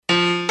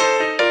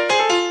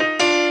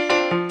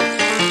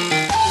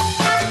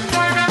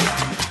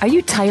Are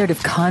you tired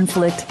of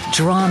conflict,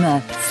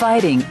 drama,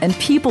 fighting, and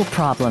people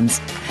problems?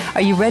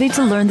 Are you ready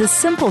to learn the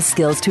simple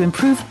skills to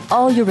improve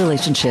all your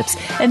relationships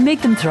and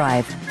make them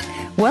thrive?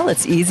 Well,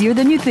 it's easier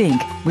than you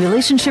think.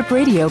 Relationship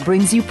Radio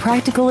brings you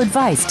practical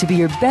advice to be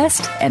your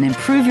best and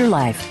improve your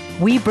life.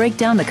 We break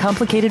down the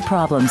complicated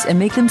problems and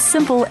make them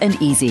simple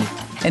and easy.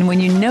 And when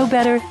you know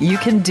better, you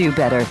can do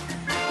better.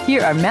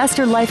 Here are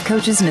Master Life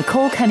Coaches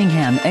Nicole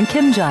Cunningham and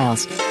Kim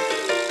Giles.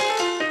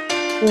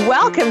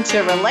 Welcome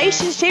to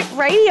Relationship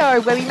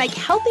Radio, where we make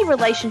healthy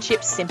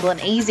relationships simple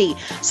and easy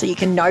so you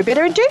can know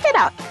better and do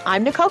better.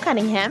 I'm Nicole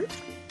Cunningham.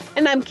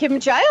 And I'm Kim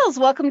Giles.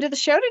 Welcome to the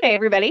show today,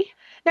 everybody.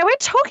 Now, we're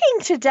talking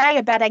today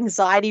about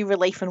anxiety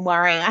relief and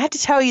worrying. I have to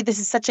tell you, this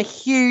is such a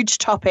huge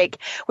topic.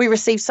 We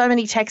receive so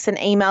many texts and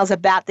emails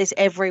about this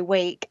every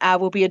week.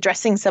 We'll be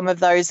addressing some of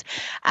those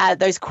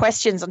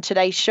questions on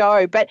today's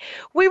show. But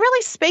we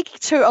really speak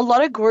to a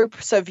lot of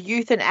groups of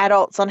youth and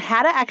adults on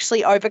how to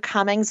actually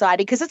overcome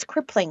anxiety, because it's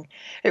crippling.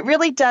 It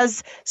really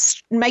does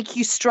make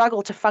you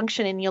struggle to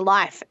function in your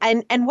life.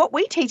 And what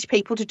we teach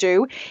people to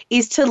do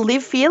is to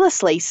live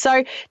fearlessly.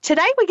 So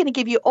today we're going to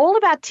give you all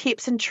of our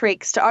tips and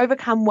tricks to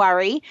overcome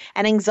worry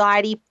and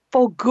anxiety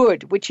for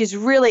good, which is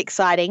really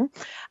exciting.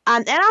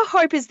 And our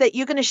hope is that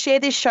you're going to share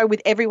this show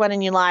with everyone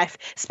in your life,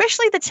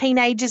 especially the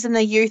teenagers and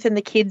the youth and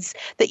the kids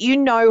that you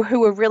know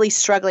who are really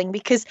struggling,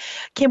 because,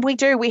 Kim,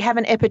 we have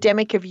an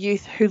epidemic of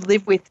youth who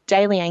live with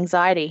daily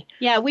anxiety.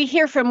 Yeah, we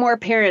hear from more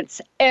parents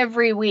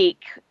every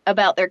week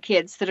about their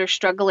kids that are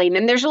struggling.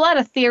 And there's a lot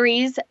of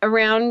theories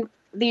around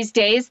these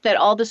days that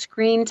all the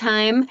screen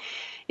time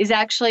is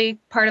actually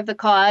part of the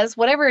cause.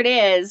 Whatever it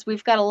is,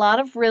 we've got a lot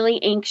of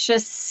really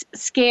anxious,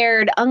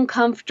 scared,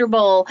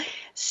 uncomfortable,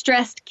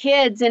 stressed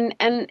kids.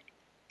 And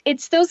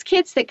it's those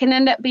kids that can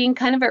end up being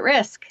kind of at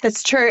risk.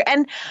 That's true.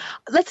 And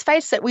let's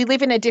face it, we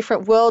live in a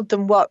different world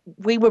than what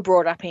we were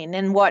brought up in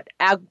and what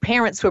our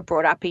parents were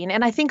brought up in.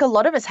 And I think a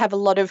lot of us have a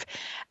lot of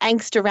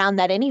angst around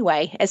that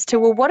anyway, as to,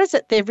 well, what is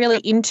it they're really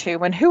into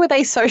and who are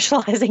they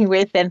socializing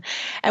with and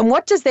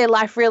what does their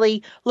life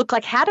really look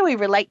like? How do we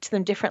relate to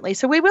them differently?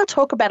 So we will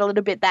talk about a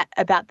little bit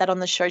about that on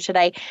the show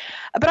today.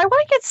 But I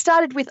want to get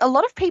started with, a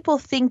lot of people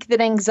think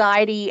that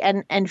anxiety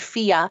and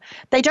fear,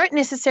 they don't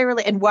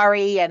necessarily, and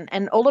worry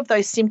and all of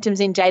those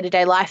symptoms in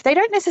day-to-day life, they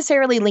don't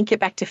necessarily link it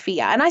back to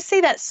fear. And I see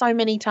that so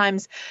many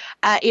times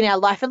in our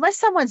life, unless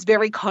someone's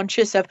very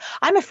conscious of,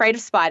 I'm afraid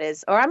of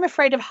spiders, or I'm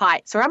afraid of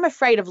heights, or I'm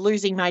afraid of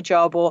losing my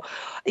job, or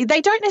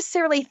they don't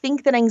necessarily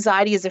think that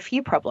anxiety is a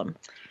fear problem.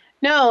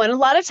 No, and a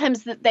lot of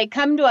times they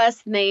come to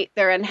us and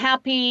they're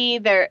unhappy,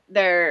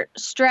 they're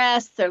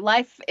stressed, their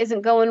life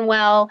isn't going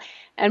well,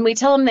 and we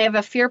tell them they have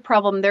a fear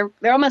problem. They're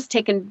almost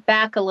taken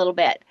back a little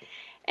bit.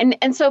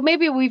 And so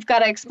maybe we've got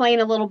to explain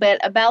a little bit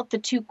about the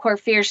two core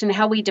fears and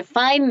how we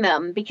define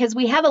them, because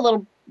we have a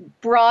little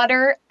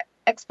broader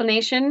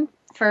explanation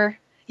for.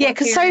 Yeah,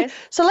 because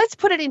so let's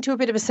put it into a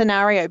bit of a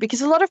scenario, because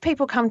a lot of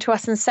people come to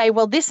us and say,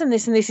 well, this and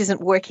this and this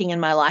isn't working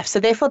in my life. So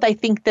therefore they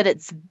think that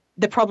it's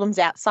the problem's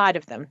outside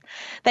of them.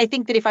 They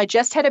think that if I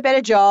just had a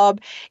better job,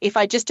 if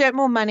I just earned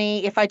more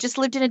money, if I just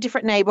lived in a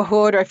different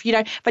neighborhood, or if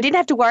I didn't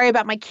have to worry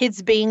about my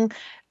kids being,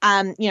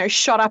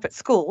 shot up at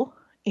school,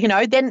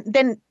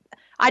 then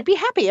I'd be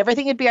happy.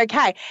 Everything would be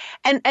okay.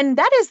 And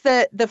that is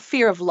the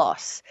fear of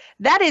loss.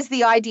 That is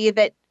the idea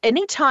that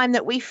any time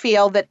that we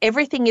feel that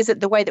everything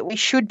isn't the way that we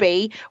should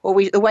be,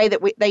 or the way that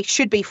they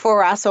should be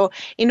for us, or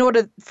in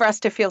order for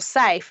us to feel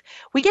safe,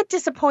 we get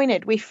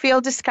disappointed. We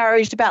feel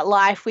discouraged about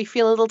life. We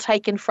feel a little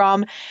taken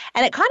from.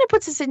 And it kind of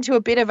puts us into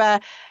a bit of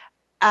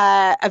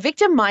a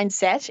victim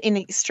mindset in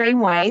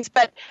extreme ways,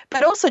 but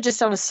also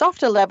just on a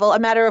softer level, a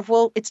matter of,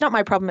 well, it's not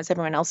my problem, it's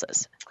everyone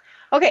else's.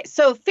 Okay,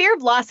 so fear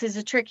of loss is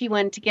a tricky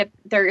one to get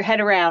their head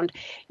around.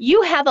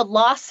 You have a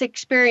loss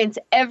experience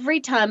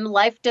every time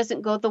life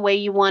doesn't go the way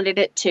you wanted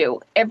it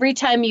to. Every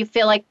time you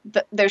feel like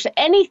there's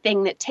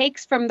anything that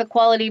takes from the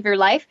quality of your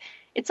life,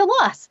 it's a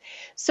loss.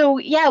 So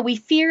yeah, we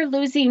fear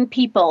losing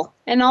people,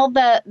 and all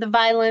the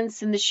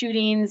violence and the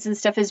shootings and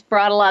stuff has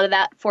brought a lot of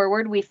that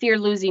forward. We fear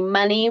losing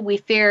money. We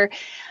fear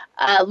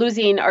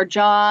losing our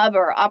job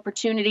or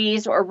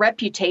opportunities, or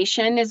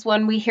reputation is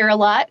one we hear a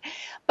lot.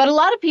 But a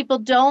lot of people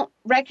don't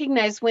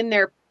recognize when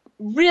they're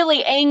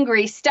really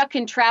angry, stuck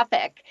in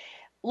traffic,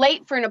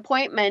 late for an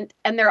appointment,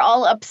 and they're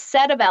all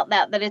upset about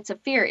that it's a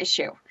fear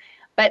issue.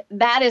 But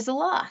that is a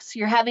loss.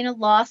 You're having a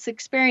loss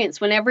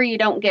experience whenever you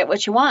don't get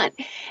what you want.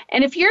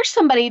 And if you're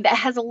somebody that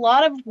has a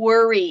lot of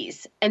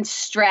worries and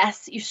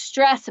stress, you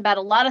stress about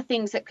a lot of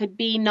things that could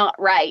be not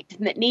right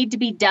and that need to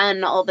be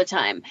done all the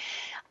time.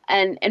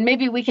 And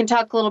maybe we can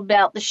talk a little bit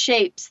about the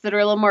shapes that are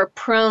a little more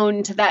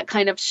prone to that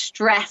kind of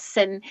stress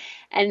and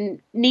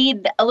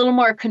need a little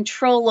more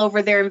control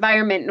over their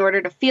environment in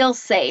order to feel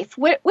safe.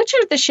 Which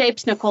are the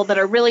shapes, Nicole, that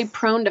are really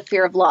prone to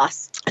fear of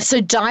loss?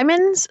 So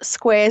diamonds,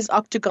 squares,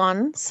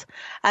 octagons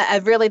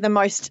are really the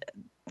most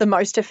the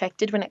most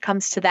affected when it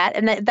comes to that,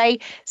 and that they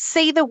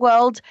see the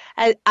world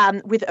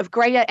with a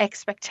greater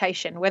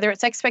expectation, whether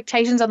it's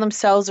expectations on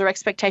themselves or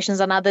expectations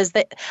on others,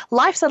 that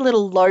life's a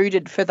little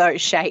loaded for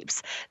those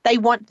shapes. They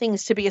want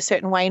things to be a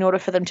certain way in order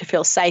for them to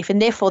feel safe, and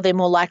therefore they're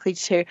more likely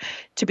to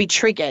be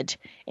triggered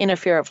in a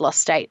fear of loss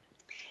state.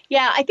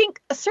 Yeah, I think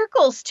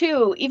circles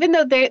too, even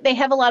though they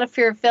have a lot of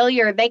fear of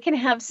failure, they can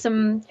have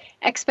some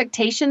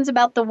expectations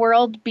about the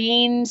world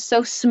being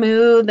so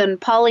smooth and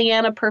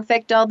Pollyanna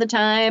perfect all the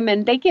time,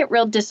 and they get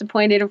real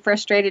disappointed and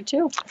frustrated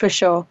too. For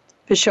sure.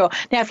 For sure.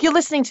 Now, if you're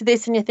listening to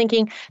this and you're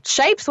thinking,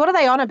 shapes, what are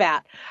they on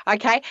about?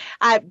 Okay,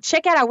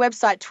 check out our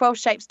website,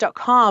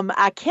 12shapes.com.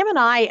 Kim and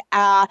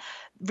I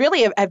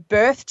really have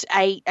birthed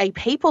a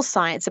people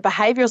science, a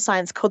behavioral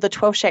science called the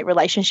 12-shape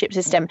relationship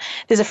system.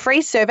 There's a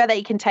free survey that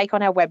you can take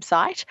on our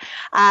website,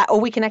 or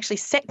we can actually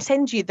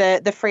send you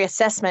the free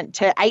assessment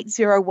to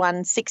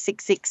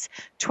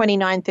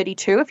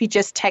 801-666-2932 if you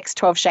just text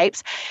 12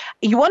 shapes.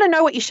 You want to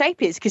know what your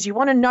shape is because you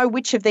want to know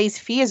which of these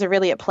fears are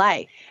really at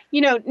play. You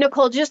know,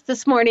 Nicole, just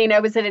this morning I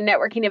was at a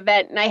networking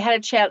event and I had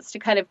a chance to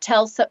kind of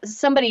tell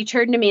somebody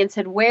turned to me and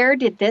said, where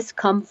did this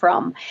come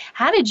from?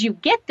 How did you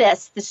get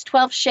this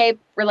 12-shape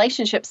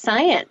relationship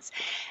science?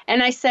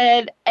 And I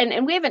said,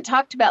 and we haven't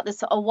talked about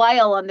this a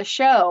while on the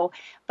show,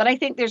 but I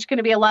think there's going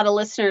to be a lot of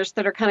listeners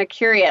that are kind of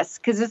curious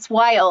because it's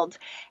wild.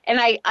 And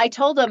I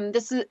told them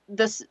this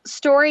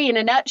story in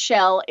a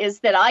nutshell is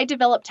that I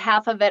developed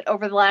half of it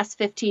over the last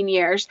 15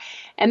 years.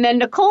 And then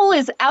Nicole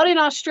is out in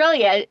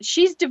Australia.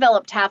 She's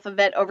developed half of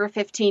it over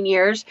 15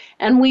 years.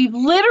 And we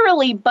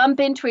literally bump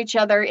into each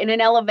other in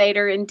an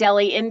elevator in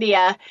Delhi,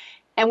 India.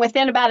 And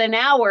within about an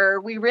hour,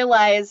 we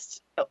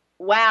realized,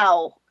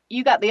 wow,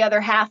 you got the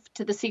other half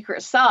to the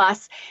secret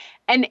sauce.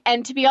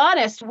 And to be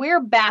honest, we're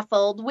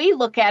baffled. We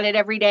look at it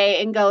every day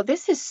and go,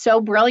 this is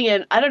so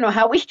brilliant. I don't know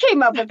how we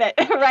came up with it,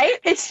 right?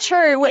 It's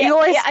true. You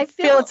always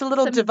feel it's a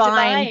little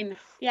divine.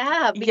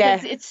 Yeah,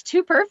 because it's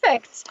too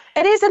perfect.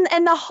 It is.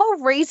 And the whole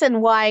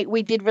reason why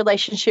we did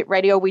Relationship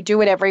Radio, we do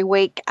it every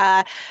week,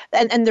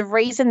 and the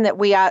reason that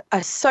we are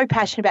so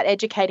passionate about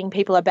educating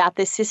people about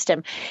this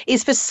system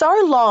is for so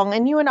long,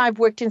 and you and I have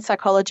worked in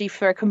psychology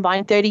for a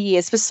combined 30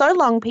 years, for so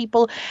long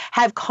people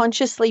have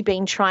consciously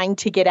been trying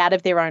to get out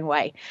of their own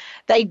way.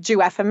 They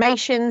do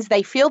affirmations,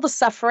 they feel the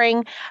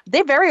suffering,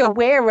 they're very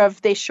aware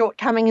of their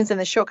shortcomings and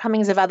the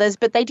shortcomings of others,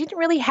 but they didn't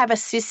really have a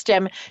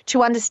system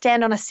to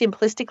understand on a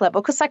simplistic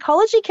level because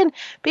psychology can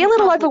be a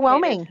little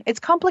overwhelming. It's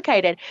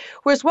complicated.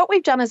 Whereas what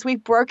we've done is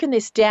we've broken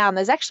this down.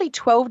 There's actually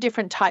 12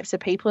 different types of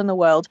people in the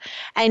world.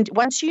 And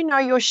once you know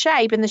your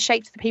shape and the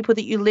shapes of the people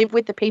that you live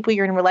with, the people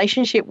you're in a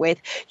relationship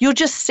with, you'll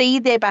just see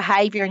their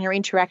behavior and your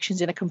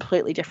interactions in a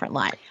completely different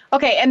light.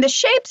 Okay, and the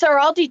shapes are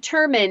all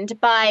determined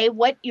by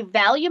what you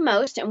value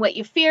most and what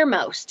you fear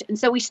most. And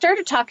so we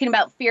started talking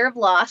about fear of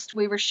loss.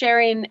 We were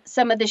sharing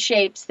some of the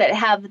shapes that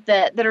have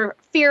that are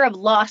fear of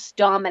loss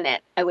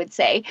dominant, I would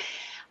say.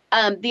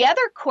 The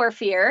other core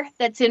fear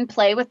that's in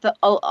play with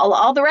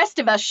all the rest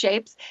of us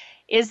shapes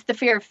is the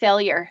fear of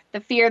failure, the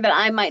fear that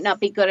I might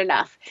not be good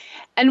enough.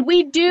 And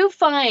we do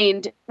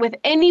find with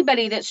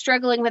anybody that's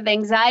struggling with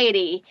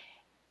anxiety,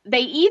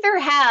 they either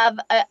have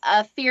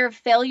a fear of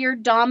failure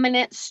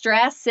dominant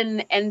stress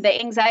and the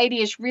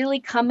anxiety is really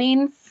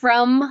coming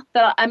from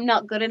the I'm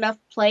not good enough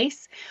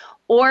place,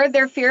 or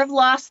their fear of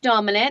loss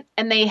dominant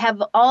and they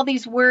have all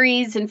these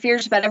worries and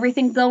fears about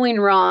everything going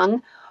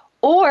wrong,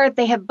 or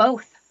they have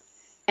both.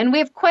 And we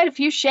have quite a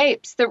few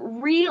shapes that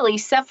really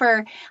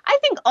suffer. I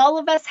think all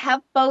of us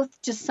have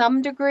both to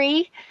some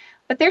degree,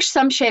 but there's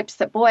some shapes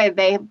that, boy,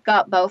 they've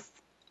got both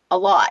a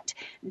lot.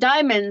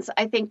 Diamonds,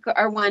 I think,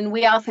 are one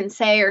we often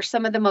say are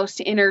some of the most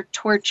inner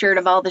tortured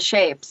of all the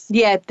shapes.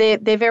 Yeah, they're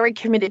very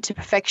committed to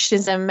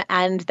perfectionism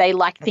and they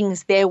like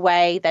things their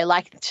way. They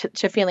like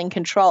to feel in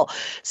control.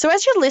 So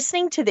as you're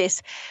listening to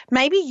this,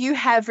 maybe you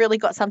have really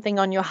got something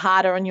on your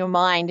heart or on your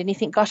mind and you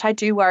think, gosh, I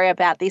do worry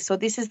about this, or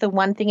this is the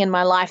one thing in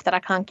my life that I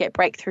can't get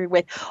breakthrough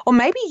with. Or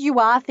maybe you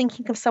are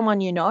thinking of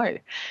someone you know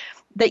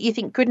that you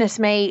think, goodness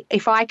me,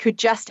 if I could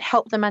just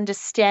help them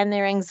understand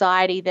their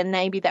anxiety, then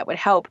maybe that would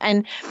help.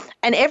 And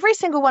every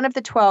single one of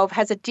the 12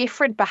 has a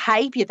different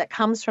behavior that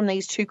comes from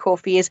these two core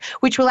fears,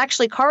 which will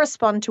actually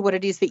correspond to what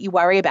it is that you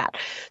worry about.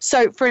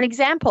 So for an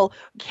example,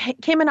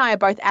 Kim and I are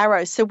both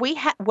arrows. So we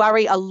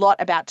worry a lot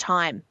about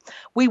time.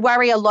 We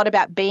worry a lot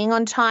about being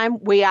on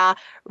time. We are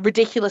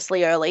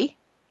ridiculously early.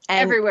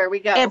 Everywhere we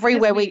go.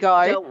 Everywhere we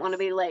go. Don't want to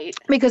be late.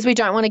 Because we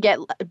don't want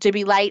to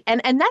be late.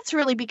 And that's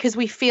really because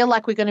we feel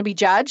like we're going to be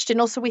judged.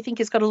 And also we think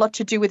it's got a lot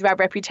to do with our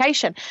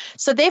reputation.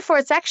 So therefore,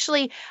 it's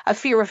actually a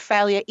fear of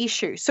failure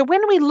issue. So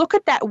when we look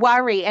at that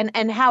worry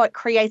and how it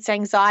creates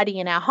anxiety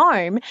in our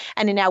home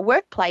and in our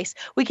workplace,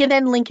 we can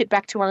then link it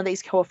back to one of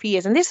these core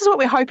fears. And this is what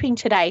we're hoping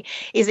today,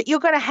 is that you're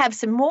going to have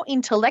some more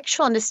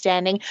intellectual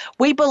understanding.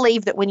 We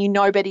believe that when you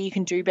know better, you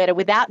can do better.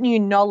 Without new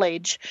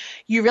knowledge,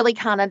 you really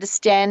can't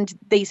understand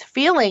these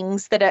feelings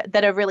things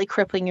that are really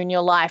crippling in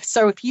your life.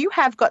 So if you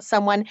have got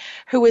someone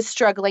who is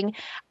struggling,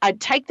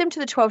 take them to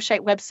the 12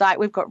 Shape website.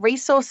 We've got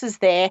resources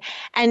there,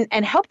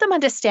 and help them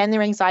understand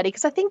their anxiety,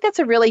 because I think that's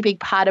a really big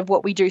part of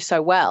what we do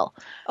so well.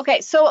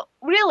 Okay, so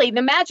really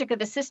the magic of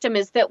the system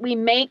is that we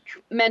make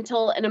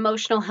mental and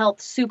emotional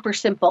health super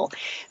simple.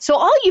 So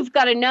all you've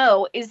got to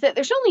know is that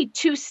there's only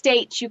 2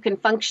 states you can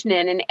function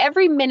in, and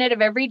every minute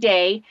of every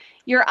day,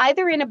 you're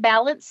either in a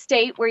balanced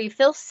state where you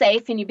feel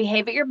safe and you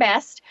behave at your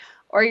best,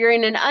 or you're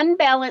in an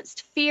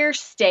unbalanced fear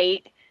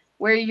state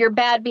where your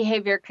bad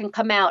behavior can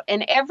come out.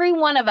 And every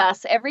one of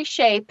us, every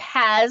shape,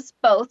 has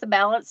both a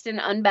balanced and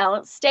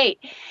unbalanced state.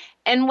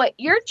 And what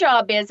your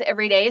job is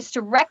every day is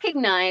to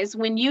recognize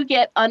when you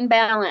get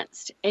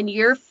unbalanced and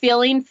you're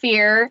feeling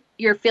fear,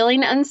 you're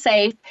feeling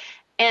unsafe,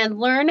 and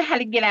learn how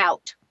to get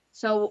out.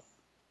 So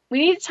we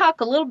need to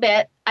talk a little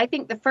bit. I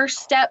think the first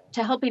step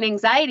to helping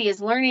anxiety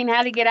is learning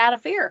how to get out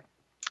of fear.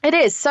 It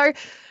is.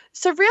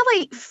 So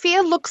really,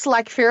 fear looks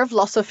like fear of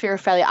loss or fear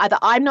of failure. Either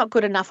I'm not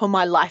good enough or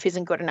my life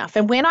isn't good enough.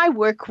 And when I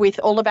work with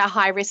all of our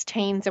high-risk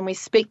teens and we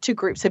speak to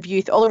groups of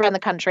youth all around the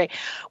country,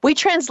 we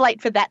translate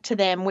for that to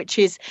them, which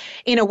is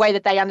in a way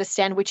that they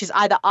understand, which is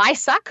either I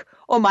suck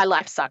or my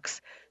life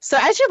sucks. So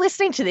as you're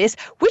listening to this,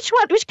 which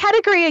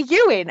category are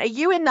you in? Are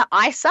you in the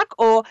I suck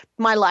or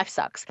my life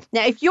sucks?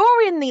 Now, if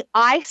you're in the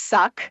I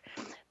suck,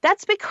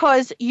 that's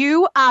because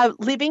you are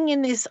living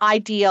in this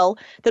ideal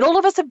that all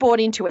of us have bought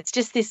into. It's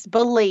just this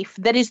belief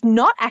that is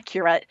not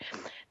accurate.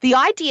 The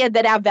idea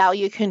that our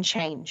value can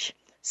change.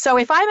 So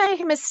if I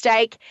make a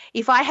mistake,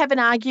 if I have an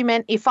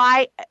argument, if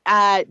I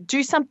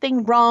do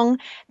something wrong,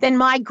 then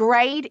my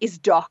grade is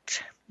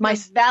docked. My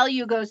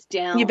value goes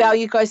down. Your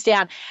value goes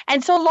down.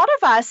 And so a lot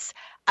of us,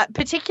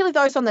 particularly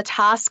those on the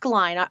task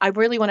line, I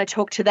really want to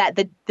talk to that,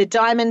 the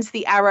diamonds,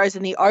 the arrows,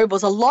 and the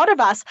ovals. A lot of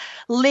us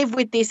live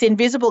with this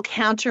invisible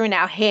counter in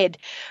our head,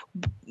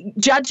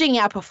 judging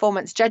our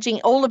performance,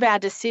 judging all of our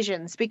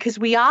decisions, because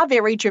we are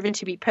very driven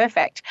to be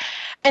perfect.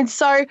 And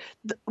so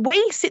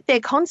we sit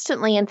there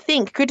constantly and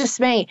think, goodness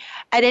me,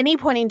 at any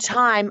point in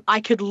time, I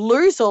could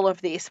lose all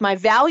of this. My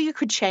value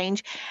could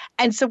change.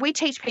 And so we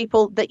teach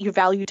people that your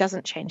value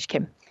doesn't change,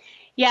 Kim.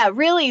 Yeah,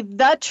 really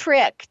the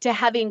trick to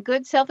having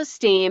good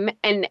self-esteem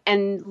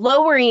and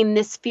lowering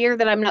this fear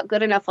that I'm not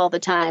good enough all the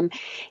time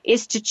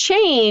is to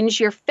change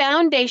your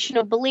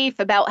foundational belief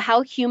about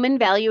how human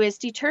value is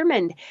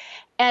determined.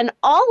 And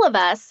all of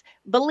us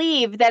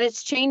believe that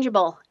it's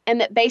changeable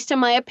and that based on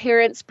my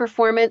appearance,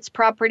 performance,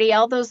 property,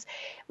 all those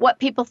what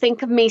people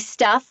think of me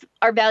stuff,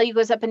 our value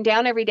goes up and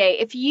down every day.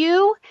 If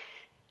you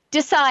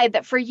decide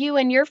that for you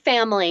and your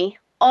family,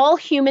 all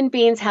human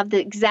beings have the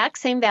exact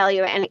same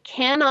value and it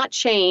cannot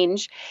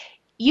change,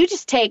 you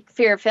just take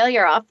fear of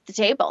failure off the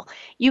table.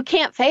 You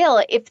can't fail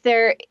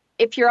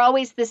if you're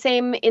always the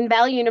same in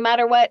value no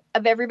matter what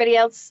of everybody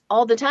else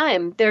all the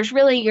time.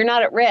 You're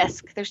not at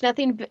risk. There's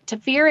nothing to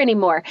fear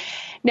anymore.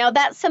 Now,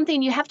 that's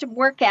something you have to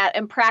work at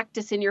and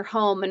practice in your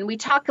home. And we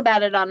talk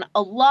about it on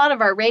a lot of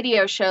our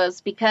radio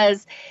shows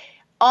because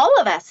all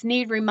of us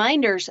need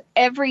reminders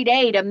every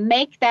day to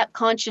make that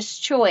conscious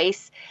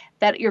choice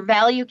that your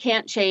value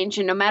can't change,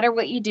 and no matter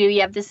what you do, you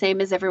have the same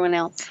as everyone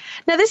else.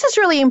 Now, this is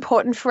really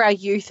important for our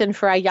youth and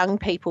for our young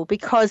people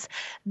because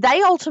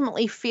they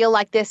ultimately feel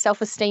like their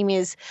self-esteem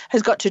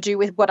has got to do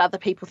with what other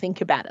people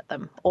think about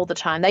them all the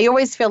time. They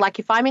always feel like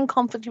if I'm in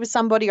conflict with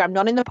somebody, or I'm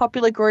not in the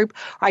popular group,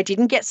 or I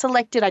didn't get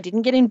selected, I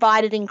didn't get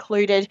invited,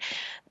 included,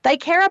 they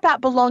care about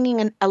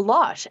belonging a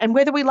lot. And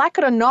whether we like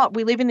it or not,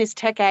 we live in this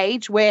tech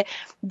age where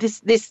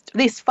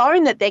this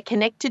phone that they're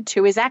connected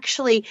to is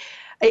actually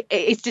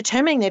it's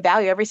determining their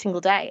value every single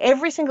day.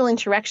 Every single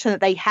interaction that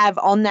they have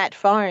on that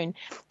phone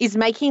is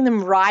making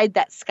them ride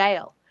that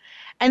scale.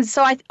 And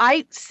so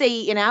I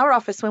see in our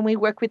office when we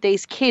work with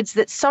these kids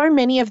that so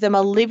many of them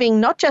are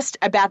living not just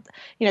about,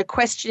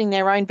 questioning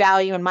their own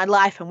value and my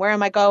life and where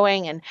am I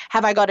going and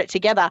have I got it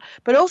together,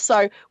 but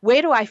also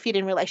where do I fit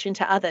in relation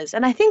to others?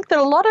 And I think that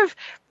a lot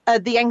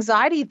of the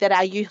anxiety that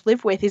our youth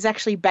live with is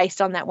actually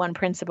based on that one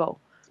principle.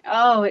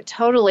 Oh, it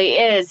totally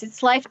is.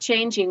 It's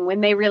life-changing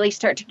when they really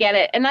start to get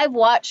it. And I've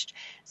watched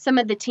some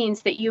of the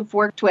teens that you've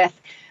worked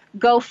with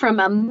go from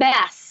a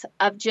mess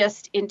of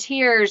just in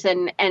tears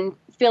and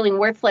feeling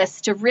worthless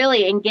to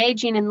really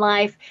engaging in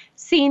life,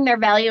 seeing their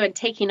value and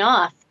taking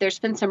off. There's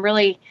been some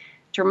really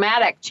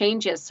dramatic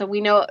changes, so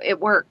we know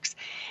it works.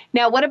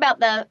 Now, what about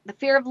the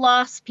fear of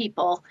loss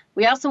people?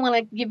 We also want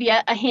to give you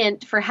a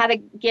hint for how to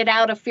get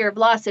out of fear of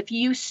loss. If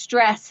you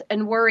stress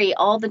and worry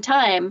all the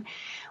time,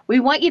 we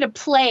want you to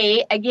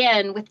play,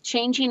 again, with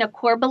changing a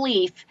core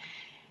belief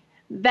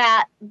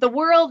that the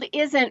world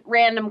isn't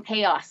random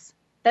chaos,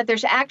 that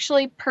there's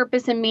actually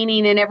purpose and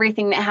meaning in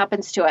everything that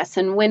happens to us.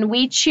 And when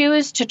we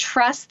choose to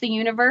trust the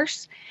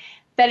universe,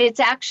 that it's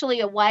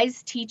actually a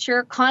wise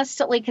teacher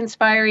constantly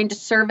conspiring to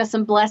serve us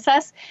and bless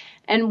us,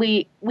 and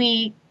we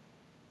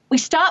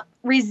stop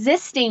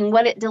resisting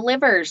what it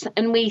delivers,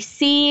 and we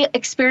see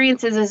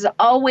experiences as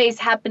always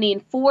happening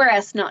for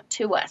us, not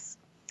to us.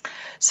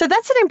 So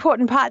that's an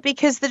important part,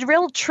 because the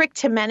real trick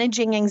to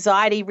managing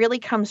anxiety really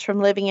comes from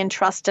living in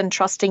trust and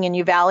trusting in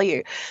your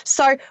value.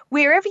 So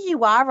wherever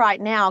you are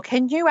right now,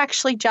 can you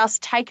actually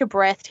just take a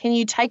breath? Can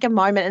you take a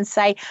moment and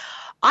say,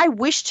 I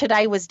wish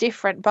today was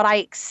different, but I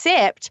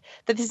accept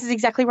that this is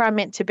exactly where I'm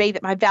meant to be,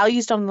 that my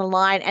value's on the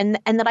line, and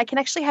that I can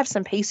actually have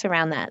some peace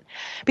around that.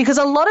 Because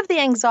a lot of the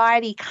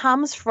anxiety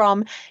comes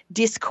from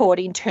discord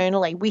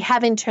internally. We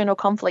have internal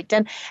conflict.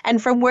 And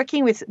from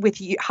working with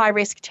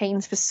high-risk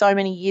teens for so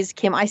many years,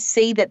 Kim, I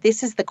see that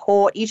this is the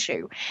core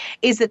issue,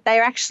 is that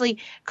they're actually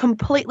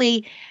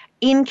completely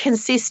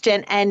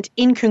inconsistent and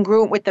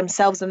incongruent with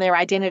themselves and their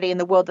identity in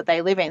the world that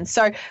they live in.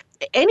 So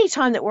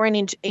anytime that we're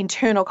in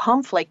internal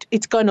conflict,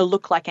 it's going to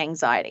look like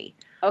anxiety.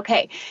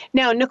 Okay.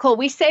 Now, Nicole,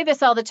 we say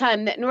this all the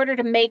time, that in order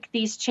to make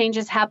these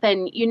changes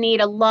happen, you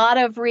need a lot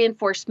of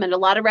reinforcement, a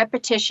lot of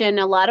repetition,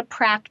 a lot of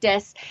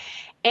practice.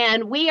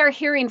 And we are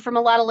hearing from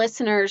a lot of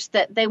listeners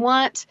that they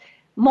want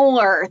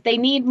more. They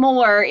need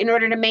more in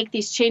order to make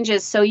these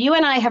changes. So you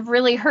and I have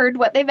really heard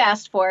what they've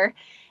asked for.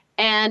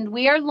 And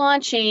we are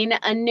launching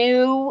a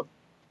new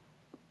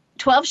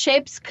 12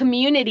 Shapes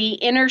Community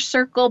Inner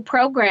Circle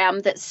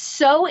program that's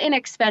so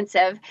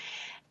inexpensive.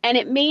 And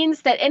it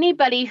means that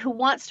anybody who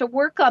wants to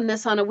work on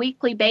this on a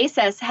weekly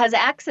basis has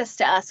access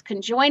to us,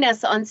 can join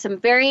us on some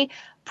very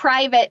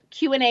private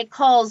Q&A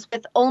calls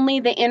with only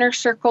the Inner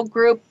Circle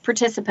group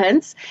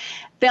participants.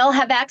 They'll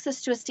have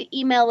access to us to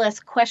email us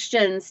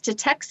questions, to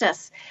text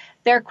us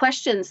their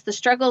questions, the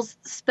struggles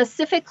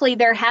specifically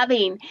they're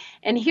having,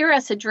 and hear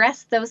us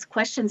address those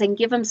questions and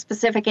give them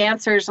specific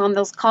answers on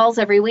those calls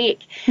every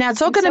week. Now,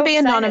 it's all going to be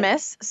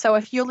anonymous. So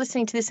if you're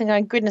listening to this and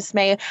going, goodness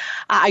me,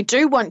 I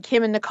do want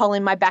Kim and Nicole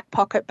in my back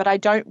pocket, but I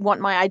don't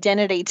want my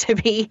identity to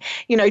be,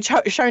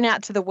 shown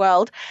out to the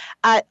world.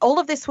 All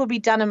of this will be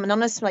done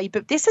anonymously,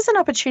 but this is an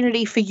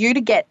opportunity for you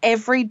to get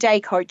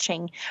everyday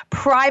coaching,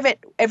 private,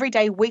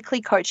 everyday,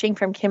 weekly coaching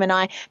from Kim and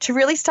I, to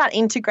really start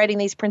integrating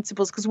these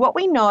principles. Because what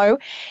we know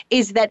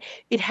is that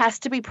it has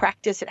to be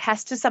practice. It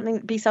has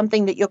to be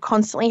something that you're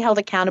constantly held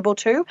accountable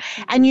to.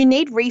 And you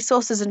need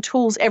resources and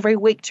tools every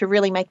week to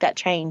really make that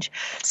change.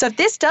 So if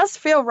this does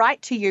feel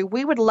right to you,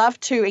 we would love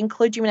to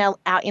include you in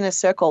our inner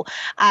circle.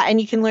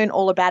 And you can learn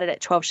all about it at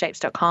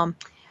 12shapes.com.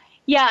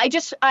 Yeah,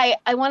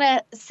 I want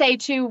to say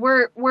too,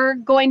 we're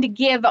going to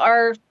give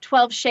our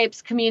 12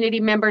 Shapes community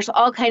members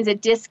all kinds of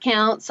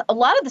discounts. A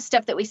lot of the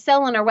stuff that we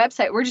sell on our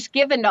website, we're just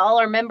giving to all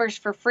our members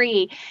for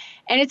free.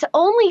 And it's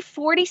only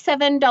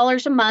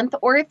 $47 a month,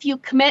 or if you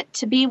commit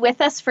to be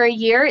with us for a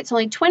year, it's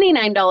only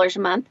 $29 a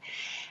month.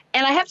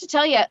 And I have to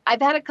tell you,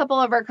 I've had a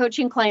couple of our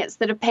coaching clients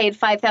that have paid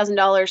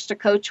 $5,000 to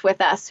coach with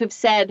us who've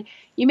said,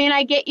 you mean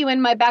I get you in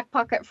my back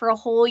pocket for a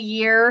whole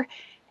year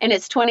and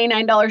it's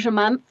 $29 a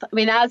month? I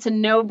mean, that's a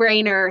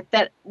no-brainer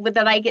that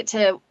I get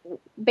to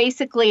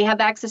basically have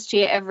access to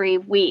you every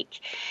week.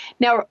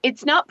 Now,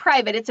 it's not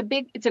private. It's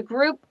a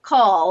group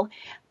call,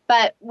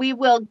 but we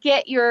will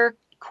get your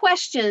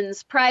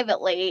questions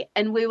privately,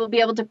 and we will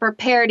be able to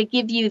prepare to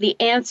give you the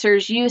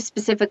answers you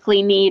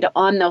specifically need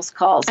on those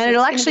calls. And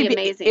it'll actually be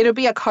amazing. It'll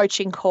be a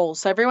coaching call.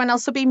 So everyone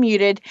else will be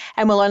muted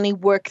and we'll only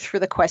work through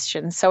the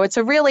questions. So it's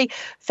a really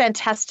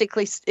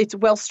it's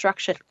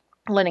well-structured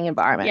learning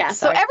environment. Yeah.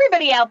 So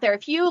everybody out there,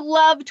 if you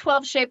love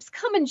 12 Shapes,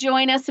 come and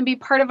join us and be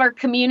part of our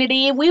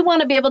community. We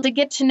want to be able to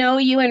get to know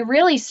you and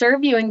really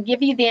serve you and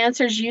give you the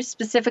answers you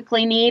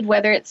specifically need,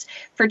 whether it's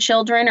for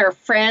children or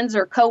friends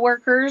or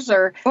coworkers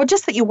or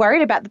just that you're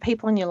worried about the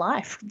people in your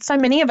life. So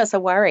many of us are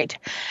worried.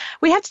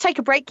 We have to take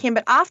a break, Kim,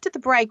 but after the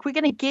break, we're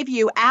going to give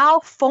you our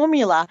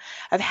formula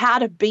of how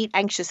to beat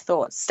anxious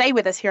thoughts. Stay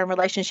with us here on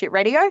Relationship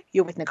Radio.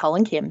 You're with Nicole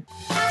and Kim.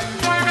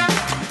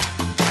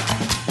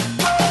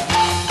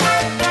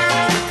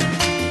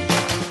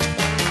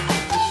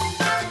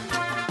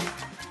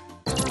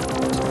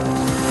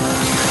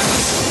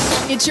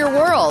 It's your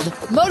world.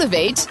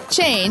 Motivate,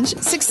 change,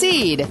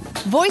 succeed.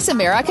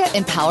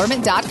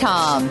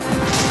 VoiceAmericaEmpowerment.com.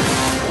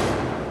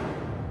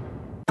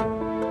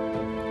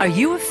 Are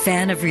you a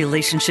fan of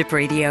Relationship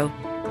Radio?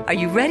 Are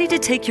you ready to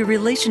take your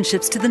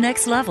relationships to the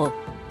next level?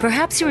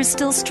 Perhaps you are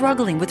still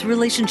struggling with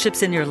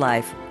relationships in your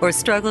life, or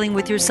struggling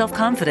with your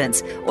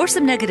self-confidence, or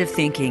some negative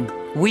thinking.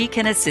 We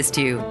can assist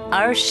you.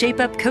 Our Shape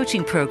Up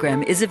coaching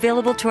program is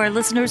available to our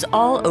listeners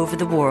all over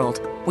the world.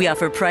 We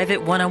offer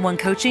private one-on-one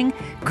coaching,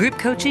 group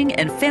coaching,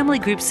 and family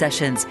group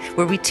sessions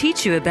where we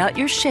teach you about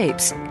your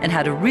shapes and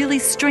how to really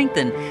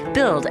strengthen,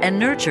 build, and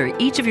nurture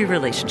each of your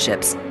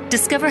relationships.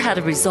 Discover how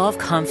to resolve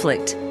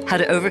conflict, how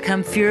to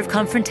overcome fear of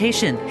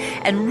confrontation,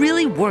 and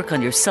really work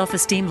on your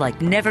self-esteem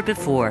like never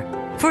before.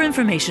 For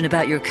information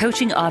about your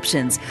coaching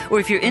options, or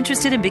if you're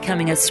interested in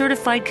becoming a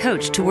certified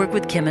coach to work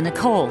with Kim and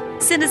Nicole,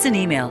 send us an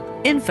email,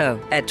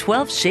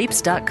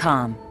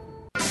 info@12shapes.com.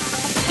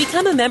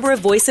 Become a member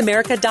of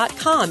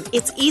VoiceAmerica.com.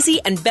 It's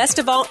easy and best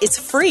of all, it's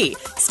free.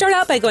 Start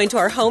out by going to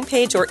our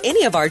homepage or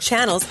any of our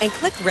channels and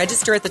click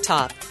register at the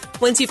top.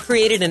 Once you've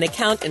created an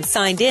account and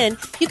signed in,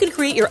 you can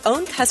create your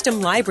own custom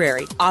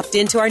library, opt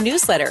into our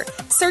newsletter,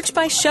 search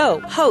by show,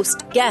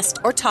 host, guest,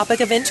 or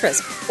topic of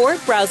interest, or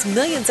browse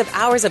millions of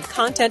hours of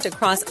content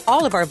across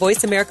all of our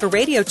Voice America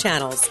radio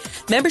channels.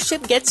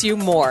 Membership gets you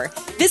more.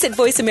 Visit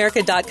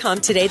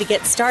VoiceAmerica.com today to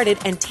get started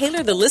and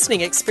tailor the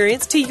listening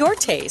experience to your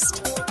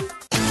taste.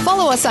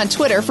 Follow us on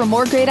Twitter for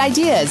more great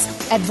ideas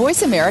at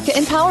Voice America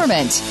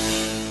Empowerment.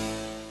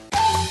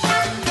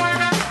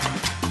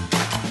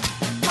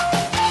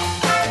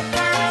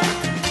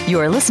 You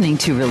are listening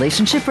to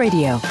Relationship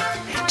Radio.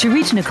 To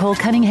reach Nicole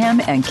Cunningham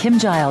and Kim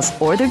Giles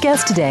or their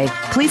guest today,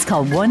 please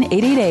call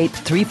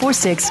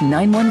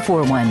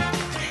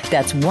 1-888-346-9141.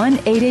 That's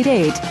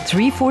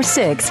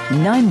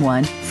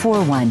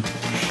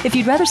 1-888-346-9141. If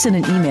you'd rather send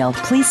an email,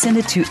 please send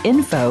it to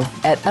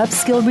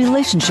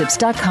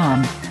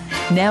info@upskillrelationships.com.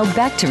 Now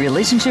back to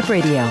Relationship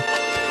Radio.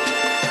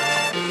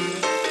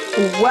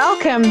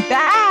 Welcome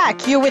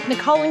back. You're with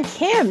Nicole and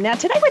Kim. Now,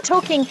 today we're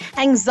talking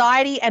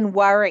anxiety and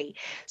worry.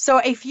 So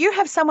if you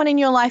have someone in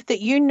your life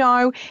that you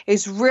know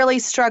is really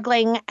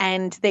struggling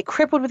and they're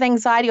crippled with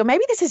anxiety, or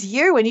maybe this is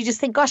you and you just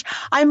think, gosh,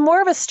 I'm more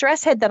of a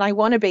stress head than I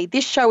want to be,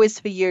 this show is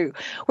for you.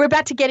 We're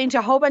about to get into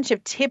a whole bunch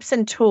of tips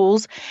and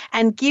tools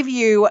and give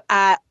you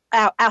our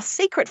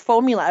secret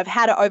formula of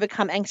how to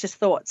overcome anxious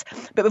thoughts.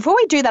 But before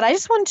we do that, I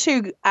just want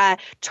to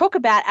talk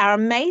about our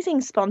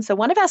amazing sponsor.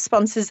 One of our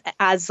sponsors,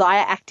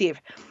 Zaya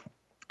Active.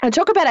 And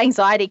talk about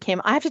anxiety,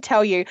 Kim. I have to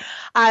tell you,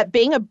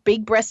 being a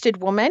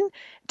big-breasted woman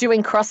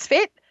doing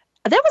CrossFit,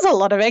 there was a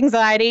lot of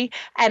anxiety,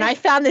 and I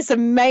found this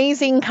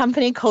amazing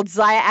company called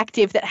Zaya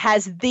Active that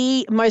has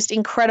the most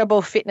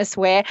incredible fitness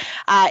wear.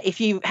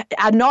 If you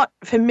are not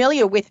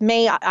familiar with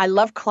me, I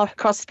love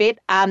CrossFit,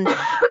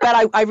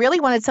 but I really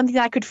wanted something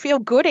that I could feel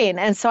good in,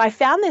 and so I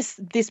found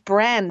this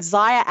brand,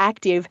 Zaya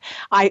Active.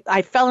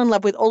 I fell in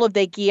love with all of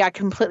their gear. I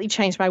completely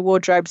changed my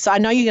wardrobe, so I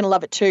know you're going to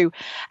love it too.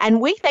 And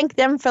we thank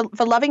them for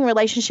loving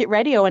Relationship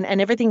Radio and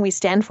everything we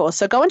stand for.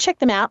 So go and check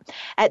them out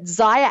at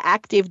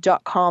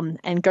ZayaActive.com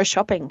and go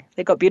shopping.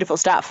 They've got beautiful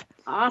stuff.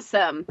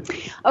 Awesome.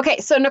 Okay,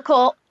 so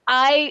Nicole,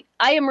 I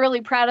am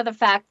really proud of the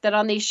fact that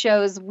on these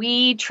shows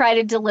we try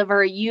to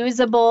deliver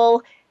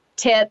usable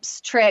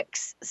tips,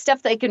 tricks,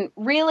 stuff they can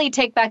really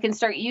take back and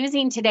start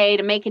using today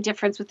to make a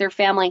difference with their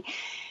family.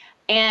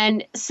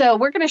 And so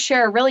we're going to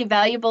share a really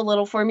valuable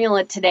little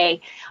formula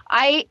today.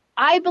 I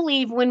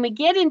believe when we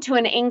get into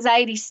an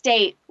anxiety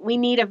state, we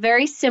need a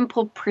very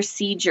simple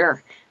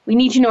procedure. We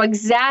need to know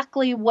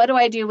exactly what do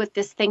I do with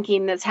this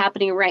thinking that's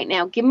happening right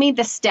now. Give me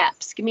the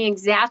steps. Give me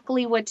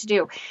exactly what to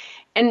do.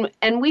 And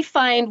we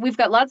find we've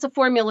got lots of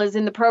formulas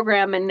in the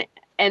program,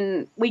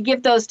 and we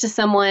give those to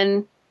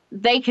someone.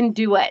 They can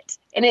do it.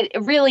 And it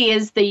really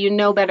is the you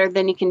know better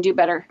than you can do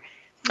better.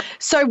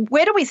 So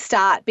where do we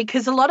start?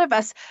 Because a lot of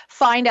us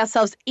find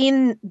ourselves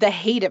in the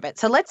heat of it.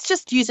 So let's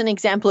just use an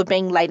example of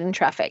being late in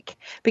traffic,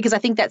 because I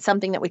think that's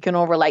something that we can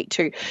all relate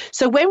to.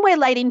 So when we're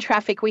late in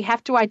traffic, we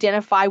have to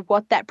identify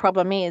what that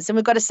problem is. And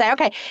we've got to say,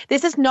 okay,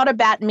 this is not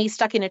about me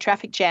stuck in a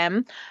traffic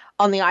jam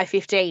on the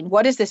I-15.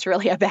 What is this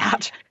really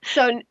about?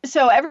 So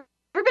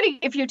everybody,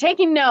 if you're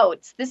taking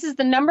notes, this is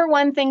the number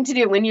one thing to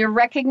do when you're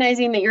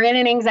recognizing that you're in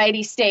an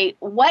anxiety state.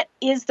 What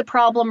is the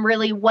problem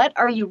really? What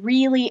are you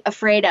really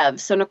afraid of?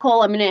 So,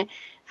 Nicole, I'm going to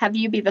have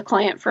you be the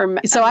client for a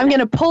minute. So I'm going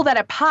to pull that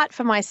apart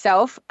for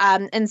myself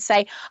and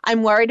say,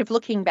 I'm worried of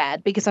looking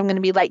bad because I'm going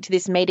to be late to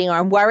this meeting, or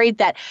I'm worried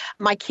that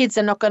my kids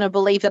are not going to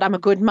believe that I'm a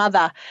good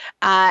mother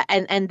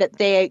and that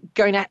they're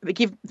going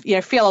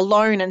to feel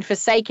alone and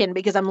forsaken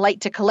because I'm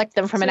late to collect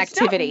them from an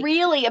activity. It's not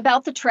really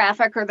about the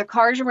traffic or the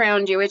cars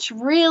around you. It's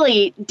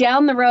really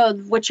down the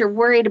road what you're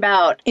worried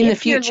about. In the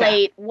future. If you're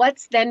late,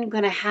 what's then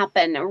going to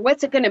happen, or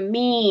what's it going to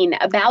mean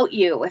about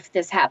you if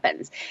this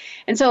happens?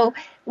 And so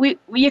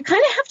you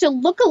kind of have to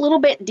look a little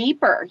bit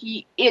deeper.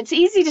 It's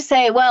easy to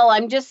say, well,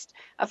 I'm just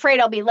afraid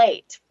I'll be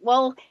late.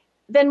 Well,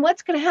 then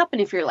what's going to happen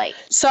if you're late?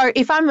 So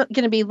if I'm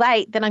going to be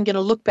late, then I'm going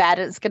to look bad,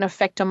 and it's going to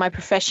affect on my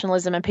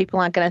professionalism, and people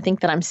aren't going to think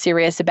that I'm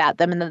serious about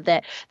them and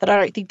that I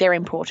don't think they're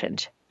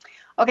important.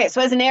 Okay,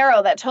 so as an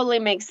arrow, that totally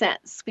makes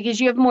sense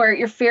because you have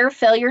your fear of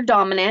failure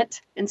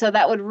dominant, and so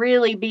that would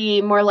really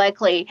be more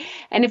likely.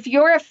 And if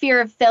you're a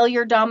fear of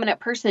failure dominant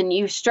person,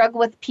 you struggle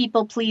with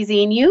people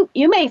pleasing, you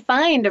may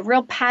find a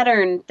real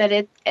pattern that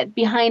it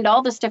behind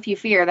all the stuff you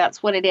fear,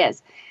 that's what it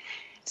is.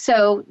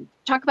 So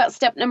talk about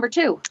step number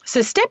 2.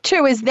 So step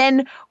 2 is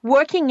then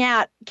working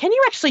out, can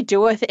you actually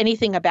do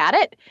anything about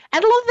it?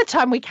 And a lot of the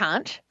time we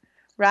can't.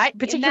 Right?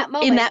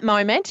 Particularly in that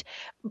moment.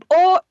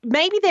 Or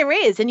maybe there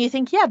is, and you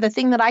think, yeah, the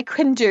thing that I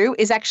can do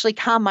is actually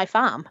calm my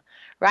farm,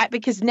 right?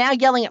 Because now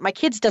yelling at my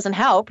kids doesn't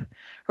help,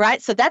 right?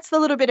 So that's the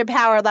little bit of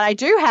power that I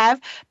do have,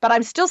 but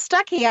I'm still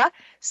stuck here.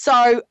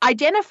 So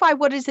identify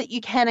what it is that you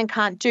can and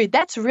can't do.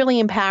 That's really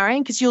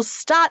empowering because you'll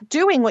start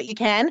doing what you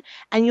can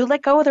and you'll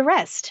let go of the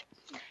rest.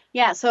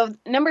 Yeah. So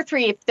number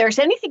 3, if there's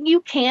anything you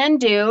can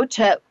do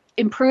to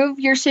improve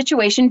your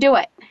situation, do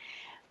it.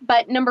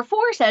 But number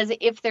 4 says,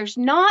 if there's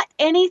not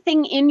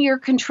anything in your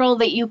control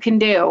that you can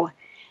do,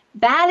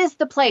 that is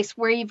the place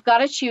where you've got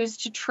to choose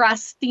to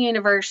trust the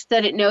universe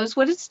that it knows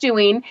what it's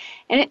doing.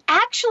 And it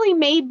actually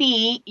may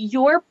be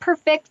your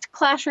perfect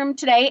classroom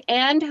today,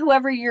 and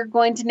whoever you're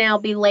going to now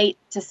be late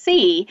to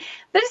see,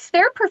 that it's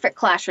their perfect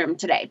classroom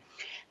today.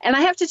 And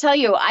I have to tell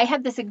you, I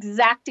had this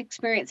exact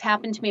experience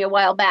happen to me a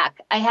while back.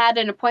 I had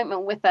an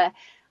appointment with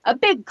a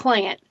big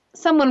client,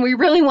 someone we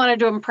really wanted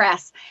to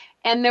impress.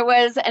 And there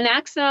was an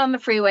accident on the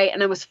freeway,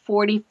 and I was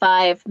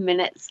 45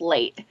 minutes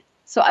late.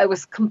 So I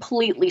was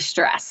completely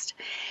stressed.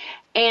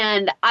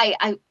 And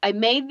I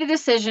made the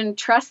decision,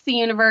 trust the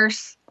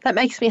universe. That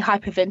makes me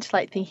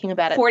hyperventilate thinking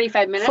about it.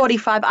 45 minutes?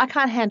 45. I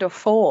can't handle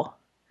 4.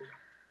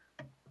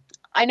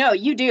 I know,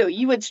 you do.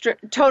 You would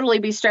totally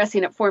be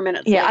stressing at 4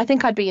 minutes. Yeah, late. I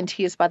think I'd be in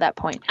tears by that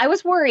point. I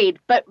was worried,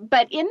 but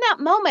in that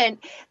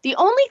moment, the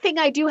only thing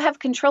I do have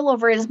control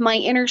over is my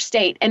inner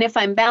state, and if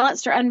I'm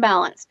balanced or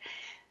unbalanced.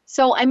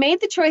 So I made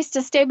the choice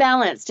to stay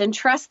balanced and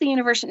trust the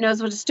universe knows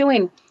what it's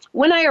doing.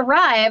 When I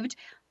arrived,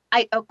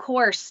 I, of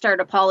course,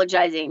 started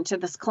apologizing to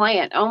this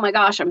client. Oh my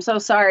gosh, I'm so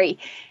sorry.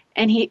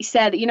 And he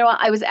said, you know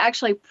what, I was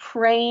actually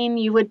praying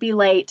you would be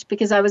late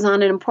because I was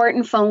on an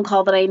important phone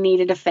call that I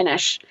needed to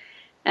finish.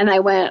 And I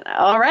went,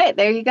 all right,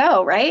 there you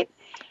go, right?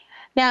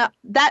 Now,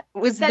 that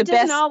was the best.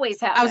 That doesn't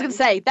always happen. I was going to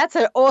say, that's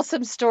an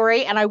awesome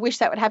story, and I wish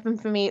that would happen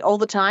for me all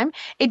the time.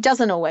 It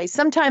doesn't always.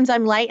 Sometimes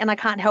I'm late and I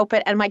can't help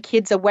it, and my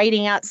kids are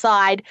waiting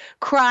outside,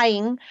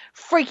 crying,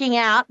 freaking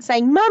out,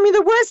 saying, Mommy,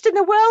 the worst in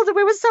the world, and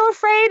we were so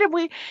afraid,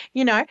 and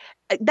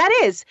that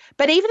is.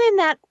 But even in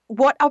that,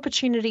 what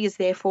opportunity is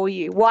there for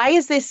you? Why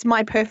is this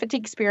my perfect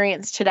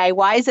experience today?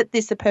 Why is it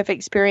this a perfect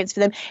experience for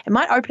them? It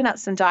might open up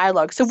some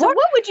dialogue. So what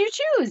would you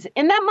choose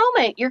in that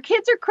moment? Your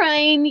kids are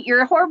crying.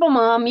 You're a horrible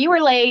mom. You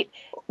were late.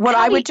 What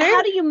I would do?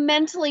 How do you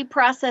mentally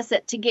process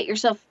it to get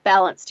yourself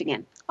balanced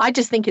again? I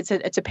just think it's a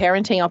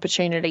parenting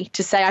opportunity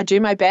to say I do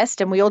my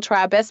best, and we all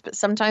try our best, but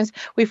sometimes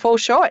we fall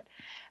short.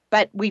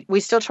 But we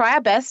still try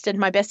our best, and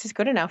my best is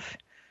good enough.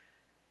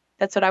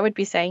 That's what I would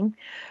be saying.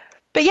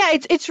 But yeah,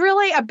 it's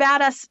really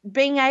about us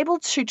being able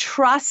to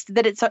trust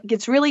that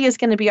it's really is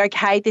going to be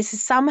okay. This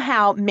is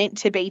somehow meant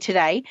to be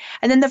today.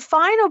 And then the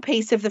final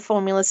piece of the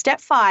formula, step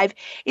 5,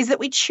 is that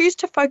we choose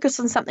to focus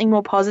on something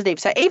more positive.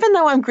 So even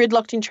though I'm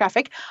gridlocked in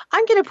traffic,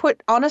 I'm going to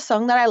put on a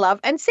song that I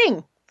love and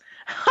sing.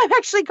 I'm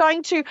actually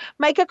going to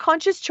make a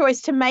conscious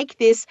choice to make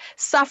this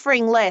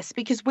suffering less,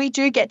 because we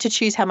do get to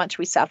choose how much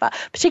we suffer,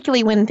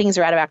 particularly when things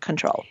are out of our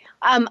control.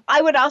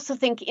 I would also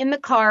think in the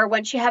car,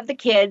 once you have the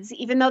kids,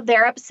 even though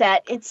they're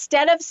upset,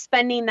 instead of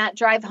spending that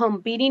drive home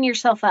beating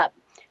yourself up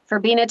for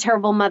being a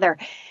terrible mother,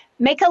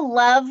 make a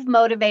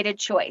love-motivated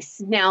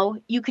choice. Now,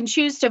 you can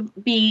choose to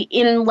be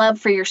in love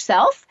for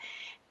yourself.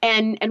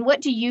 And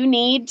what do you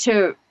need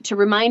to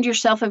remind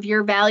yourself of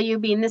your value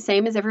being the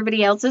same as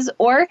everybody else's?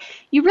 Or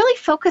you really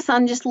focus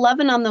on just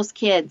loving on those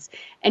kids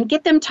and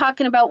get them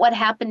talking about what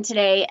happened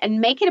today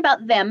and make it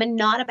about them and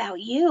not about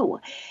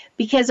you.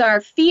 Because our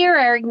fear,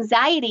 our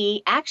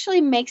anxiety actually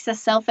makes us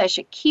selfish.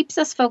 It keeps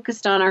us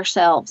focused on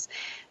ourselves.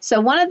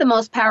 So one of the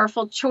most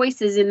powerful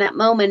choices in that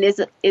moment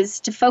is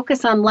to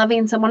focus on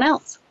loving someone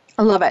else.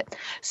 I love it.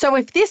 So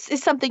if this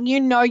is something you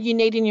know you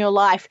need in your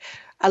life,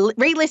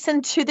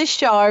 re-listen to the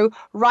show,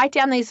 write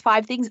down these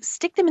 5 things,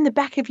 stick them in the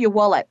back of your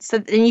wallet. So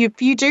then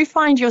if you do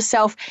find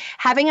yourself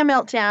having a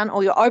meltdown,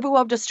 or you're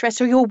overwhelmed or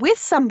stressed, or you're with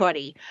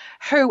somebody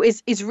who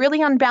is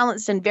really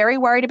unbalanced and very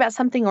worried about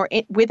something, or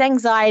with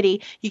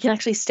anxiety, you can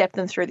actually step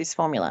them through this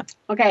formula.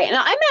 Okay, and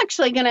I'm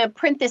actually going to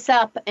print this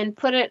up and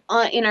put it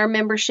in our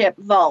membership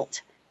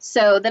vault,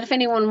 so that if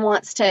anyone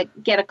wants to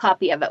get a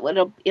copy of it,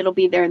 it'll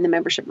be there in the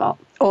membership vault.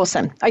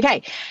 Awesome.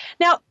 Okay.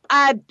 Now,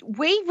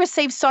 we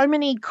receive so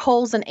many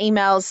calls and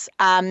emails,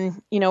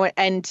 and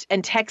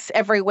texts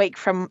every week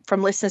from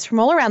listeners from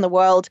all around the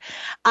world.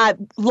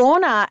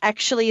 Lorna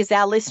actually is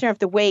our listener of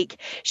the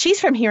week.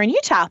 She's from here in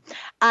Utah,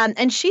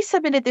 and she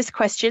submitted this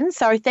question.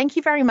 So thank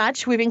you very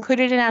much. We've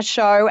included it in our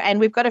show,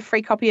 and we've got a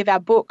free copy of our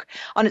book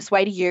on its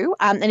way to you.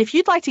 And if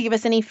you'd like to give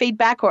us any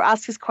feedback or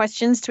ask us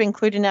questions to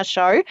include in our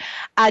show,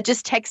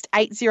 just text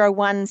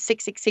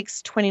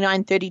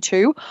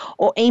 801-666-2932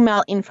 or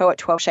email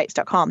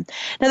info@12shapes.com.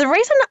 Now, the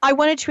reason I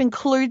wanted to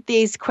include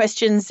these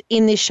questions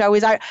in this show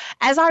is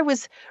as I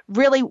was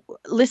really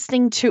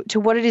listening to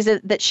what it is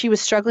that she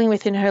was struggling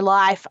with in her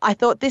life, I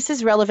thought this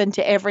is relevant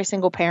to every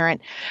single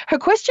parent. Her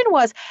question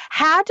was,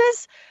 how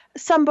does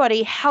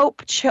somebody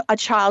help a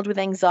child with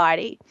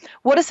anxiety?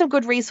 What are some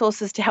good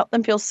resources to help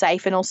them feel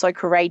safe and also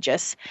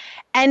courageous?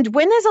 And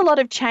when there's a lot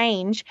of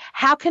change,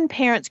 how can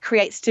parents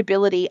create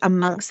stability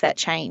amongst that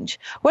change?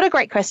 What a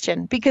great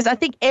question, because I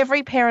think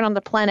every parent on the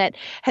planet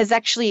has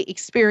actually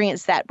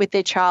experienced that with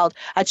their child,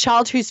 a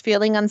child who's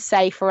feeling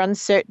unsafe or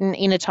uncertain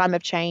in a time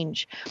of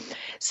change.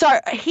 So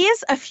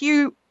here's a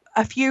few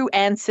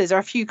answers, or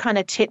a few kind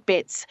of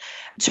tidbits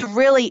to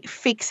really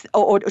fix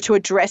or to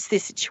address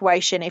this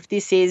situation if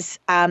this is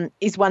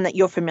one that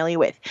you're familiar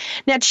with.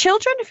 Now,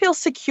 children feel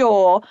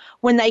secure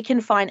when they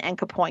can find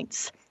anchor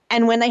points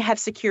and when they have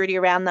security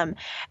around them.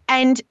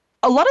 And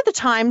a lot of the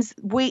times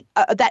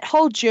that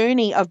whole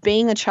journey of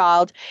being a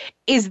child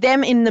is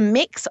them in the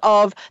mix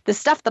of the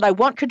stuff that I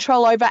want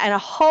control over and a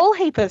whole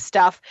heap of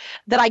stuff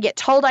that I get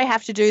told I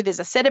have to do. There's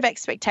a set of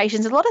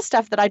expectations, a lot of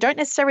stuff that I don't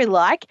necessarily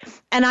like,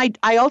 and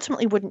I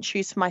ultimately wouldn't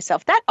choose for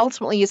myself. That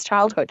ultimately is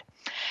childhood.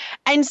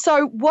 And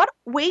so what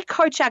we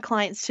coach our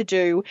clients to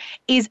do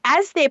is,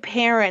 as their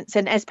parents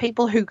and as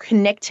people who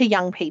connect to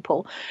young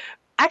people,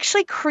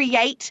 actually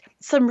create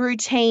some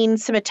routine,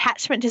 some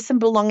attachment to some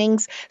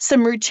belongings,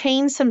 some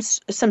routine, some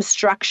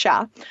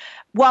structure,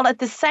 while at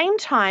the same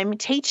time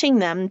teaching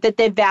them that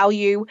their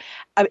value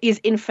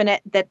is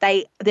infinite, that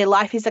their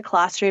life is a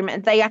classroom,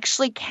 and they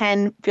actually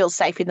can feel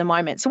safe in the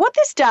moment. So what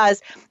this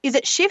does is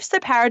it shifts the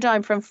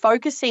paradigm from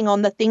focusing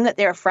on the thing that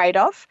they're afraid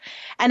of,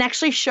 and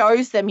actually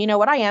shows them, you know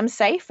what, I am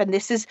safe, and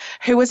this is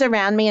who is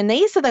around me, and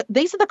these are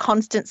the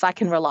constants I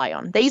can rely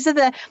on. These are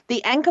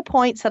the anchor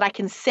points that I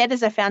can set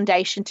as a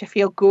foundation to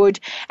feel good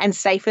and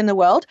safe in the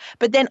world,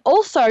 but then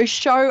also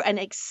show and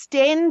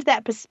extend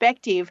that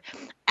perspective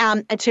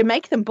and to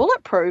make them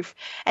bulletproof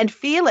and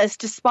fearless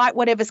despite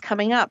whatever's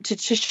coming up, to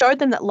show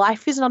them that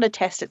life is not a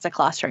test, it's a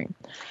classroom.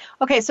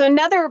 Okay, so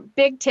another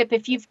big tip,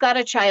 if you've got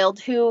a child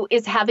who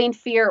is having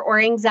fear or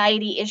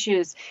anxiety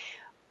issues,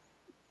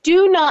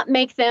 do not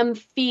make them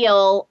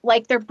feel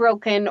like they're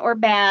broken or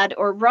bad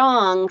or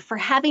wrong for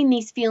having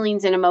these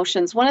feelings and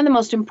emotions. One of the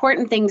most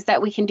important things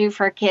that we can do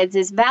for our kids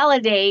is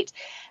validate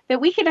that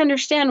we can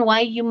understand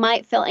why you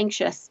might feel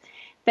anxious,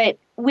 that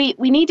we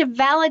need to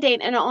validate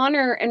and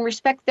honor and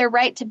respect their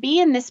right to be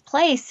in this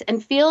place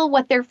and feel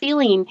what they're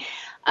feeling.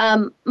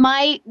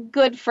 My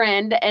good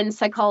friend and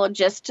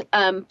psychologist,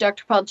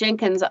 Dr. Paul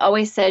Jenkins,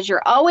 always says,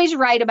 you're always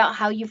right about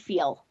how you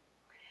feel.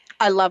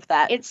 I love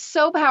that. It's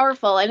so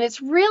powerful. And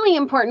it's really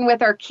important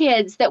with our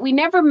kids that we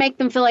never make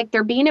them feel like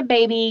they're being a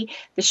baby.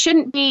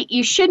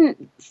 You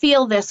shouldn't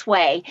feel this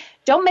way.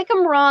 Don't make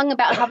them wrong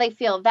about how they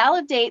feel.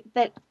 Validate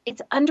that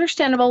it's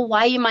understandable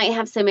why you might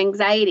have some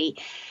anxiety.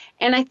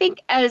 And I think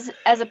as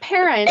a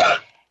parent,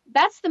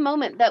 that's the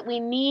moment that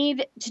we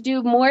need to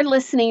do more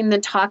listening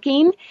than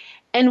talking.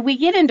 And we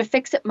get into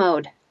fix-it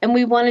mode. And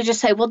we want to just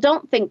say, well,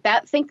 don't think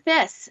that, think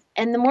this.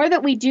 And the more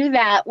that we do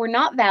that, we're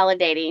not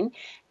validating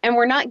and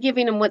we're not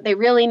giving them what they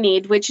really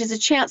need, which is a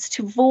chance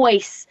to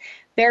voice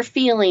their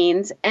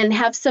feelings and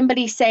have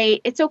somebody say,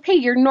 it's okay,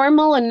 you're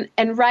normal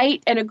and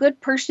right and a good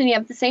person, you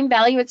have the same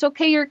value. It's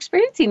okay, you're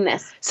experiencing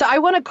this. So I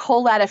want to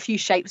call out a few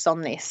shapes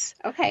on this.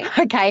 Okay.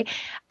 Okay.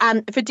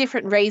 For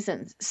different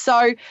reasons.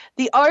 So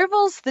the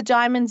ovals, the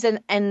diamonds,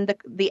 and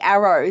the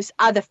arrows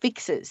are the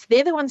fixers.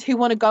 They're the ones who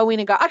want to go in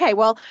and go, okay,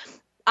 well,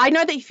 I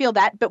know that you feel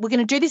that, but we're going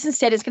to do this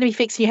instead. It's going to be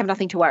fixed and you have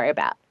nothing to worry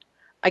about.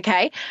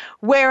 Okay.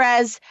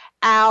 Whereas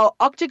our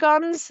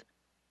octagons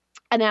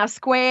and our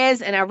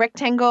squares and our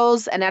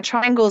rectangles and our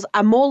triangles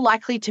are more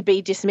likely to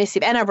be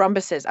dismissive, and our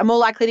rhombuses are more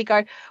likely to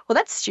go, well,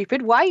 that's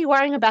stupid. Why are you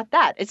worrying about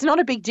that? It's not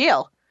a big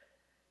deal.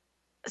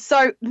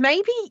 So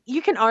maybe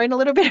you can own a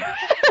little bit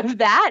of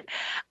that.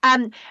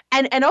 And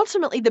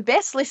ultimately the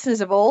best listeners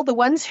of all, the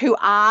ones who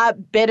are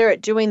better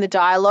at doing the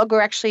dialogue,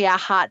 are actually our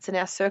hearts and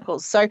our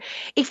circles. So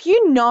if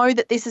you know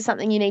that this is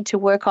something you need to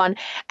work on,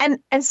 and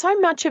so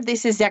much of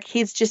this is our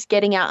kids just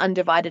getting our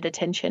undivided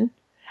attention.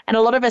 And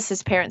a lot of us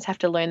as parents have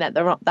to learn that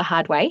the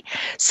hard way.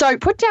 So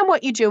put down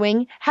what you're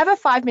doing, have a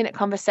 5-minute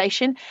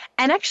conversation,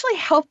 and actually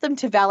help them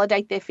to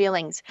validate their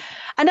feelings.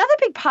 Another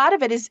big part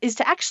of it is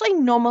to actually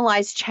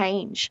normalize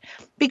change,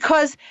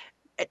 because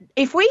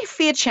if we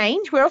fear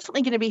change, we're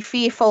ultimately going to be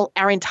fearful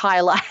our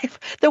entire life.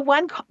 The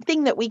one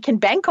thing that we can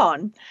bank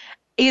on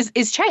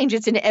is change.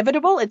 It's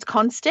inevitable. It's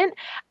constant.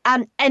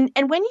 And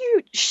when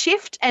you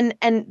shift and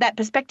that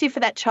perspective for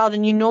that child,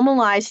 and you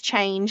normalize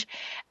change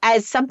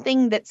as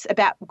something that's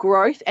about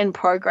growth and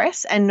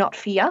progress and not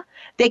fear,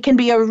 there can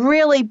be a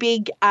really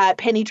big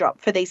penny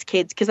drop for these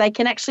kids, because they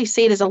can actually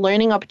see it as a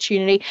learning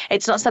opportunity.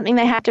 It's not something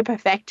they have to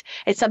perfect.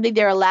 It's something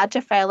they're allowed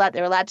to fail at.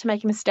 They're allowed to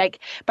make a mistake,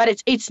 but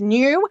it's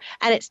new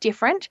and it's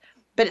different.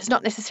 But it's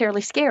not necessarily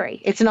scary.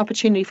 It's an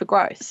opportunity for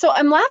growth. So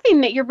I'm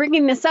laughing that you're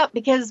bringing this up,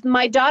 because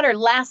my daughter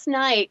last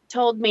night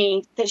told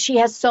me that she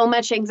has so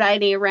much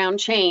anxiety around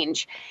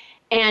change.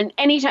 And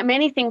anytime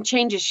anything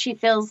changes, she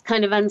feels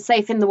kind of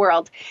unsafe in the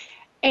world.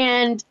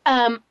 And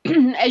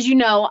as you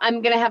know,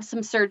 I'm going to have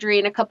some surgery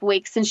in a couple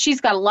weeks, and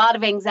she's got a lot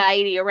of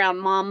anxiety around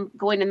mom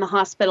going in the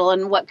hospital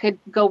and what could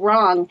go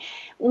wrong.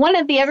 One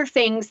of the other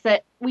things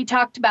that we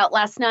talked about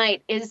last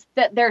night is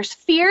that there's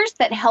fears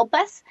that help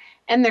us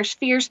and there's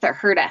fears that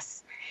hurt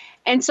us.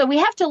 And so we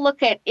have to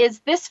look at,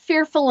 is this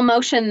fearful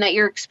emotion that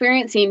you're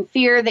experiencing,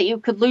 fear that you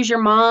could lose your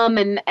mom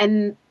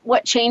and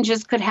what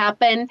changes could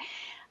happen,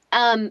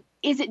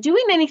 is it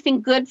doing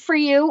anything good for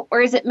you,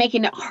 or is it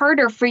making it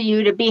harder for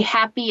you to be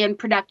happy and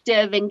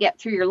productive and get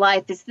through your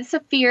life? Is this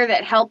a fear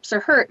that helps or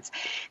hurts?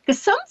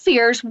 Because some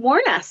fears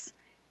warn us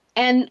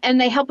and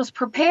they help us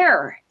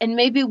prepare. And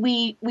maybe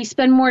we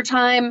spend more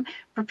time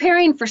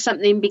preparing for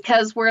something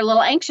because we're a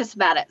little anxious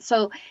about it.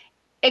 So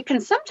it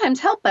can sometimes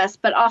help us,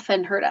 but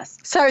often hurt us.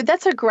 So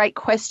that's a great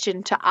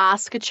question to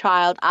ask a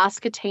child,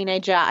 ask a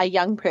teenager, a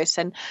young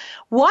person.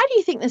 Why do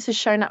you think this has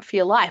shown up for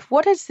your life?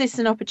 What is this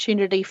an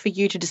opportunity for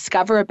you to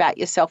discover about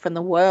yourself and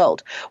the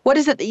world? What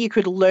is it that you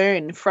could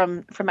learn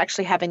from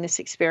actually having this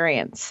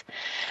experience?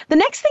 The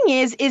next thing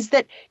is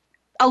that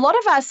a lot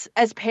of us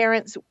as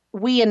parents,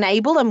 we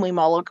enable and we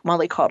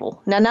mollycoddle.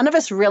 Now, none of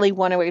us really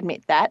want to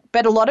admit that,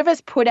 but a lot of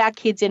us put our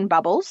kids in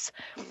bubbles.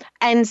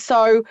 And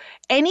so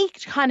any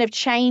kind of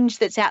change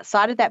that's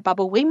outside of that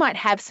bubble, we might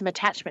have some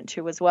attachment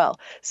to as well.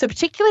 So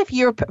particularly if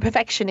you're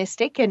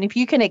perfectionistic and if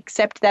you can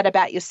accept that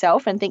about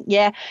yourself and think,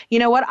 yeah, you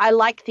know what, I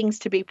like things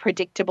to be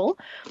predictable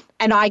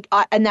and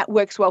and that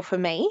works well for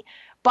me.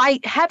 By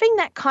having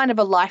that kind of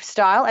a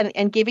lifestyle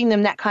and giving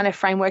them that kind of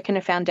framework and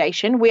a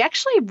foundation, we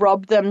actually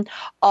rob them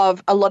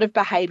of a lot of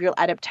behavioural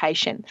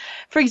adaptation.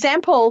 For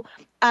example,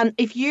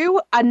 if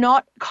you are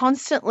not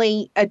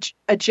constantly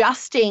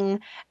adjusting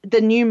the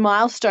new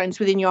milestones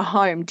within your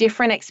home,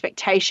 different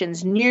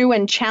expectations, new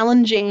and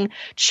challenging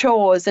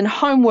chores and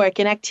homework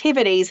and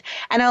activities,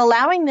 and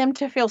allowing them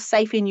to feel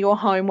safe in your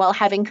home while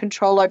having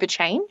control over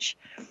change,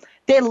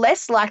 they're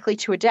less likely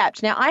to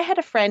adapt. Now, I had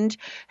a friend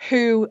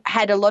who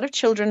had a lot of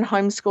children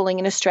homeschooling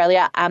in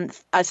Australia.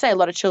 I say a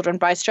lot of children.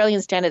 By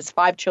Australian standards,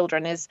 5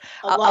 children is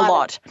a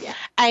lot. Yeah.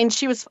 And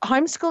she was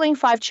homeschooling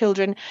 5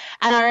 children.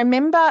 And I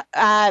remember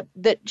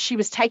that she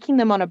was taking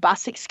them on a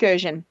bus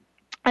excursion.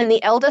 And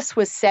the eldest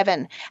was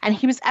 7, and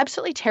he was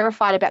absolutely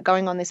terrified about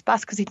going on this bus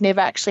because he'd never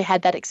actually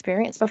had that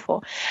experience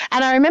before.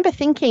 And I remember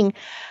thinking,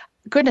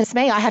 goodness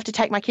me, I have to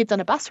take my kids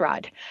on a bus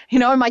ride.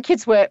 And my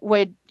kids were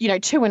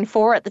 2 and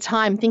 4 at the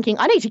time, thinking,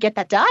 I need to get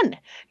that done,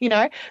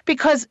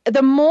 because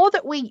the more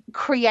that we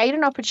create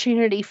an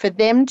opportunity for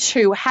them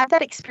to have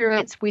that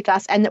experience with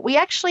us and that we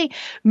actually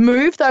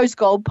move those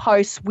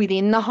goalposts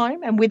within the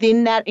home and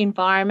within that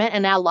environment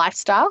and our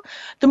lifestyle,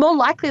 the more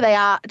likely they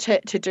are to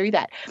do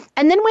that.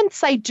 And then when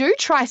they do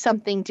try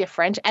something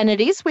different and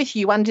it is with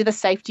you under the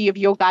safety of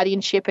your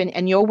guardianship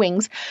and your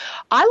wings,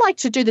 I like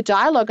to do the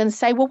dialogue and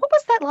say, well, what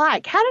was that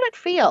like? How did it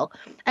feel?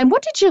 And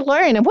what did you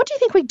learn? And what do you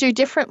think we'd do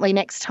differently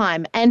next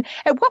time? And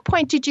at what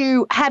point did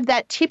you have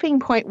that tipping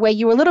point where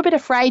you were a little bit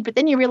afraid, but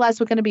then you realized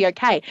we're going to be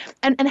okay?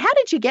 And how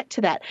did you get to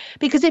that?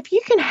 Because if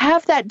you can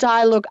have that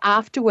dialogue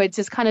afterwards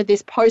as kind of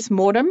this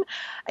post-mortem,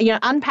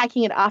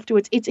 unpacking it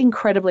afterwards, it's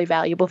incredibly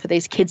valuable for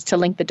these kids to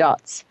link the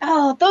dots.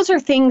 Oh, those are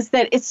things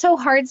that it's so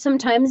hard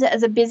sometimes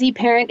as a busy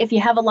parent, if you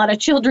have a lot of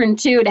children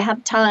too, to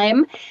have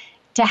time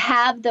to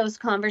have those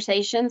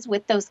conversations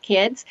with those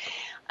kids.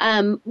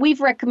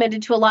 We've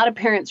recommended to a lot of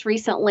parents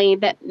recently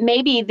that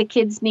maybe the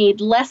kids need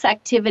less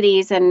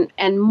activities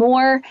and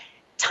more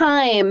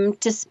time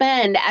to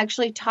spend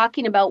actually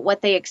talking about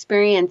what they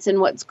experience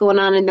and what's going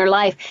on in their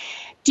life.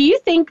 Do you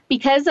think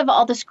because of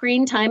all the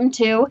screen time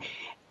too,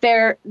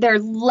 they're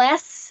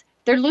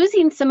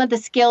losing some of the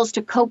skills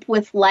to cope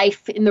with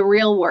life in the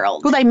real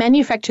world? Well, they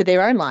manufacture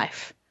their own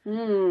life.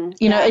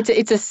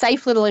 It's a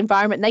safe little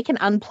environment. They can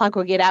unplug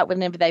or get out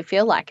whenever they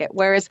feel like it.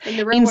 Whereas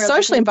in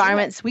social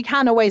environments, we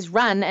can't always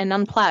run and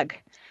unplug.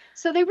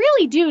 So they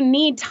really do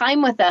need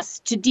time with us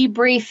to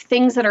debrief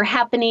things that are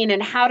happening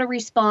and how to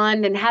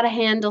respond and how to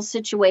handle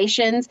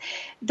situations.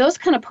 Those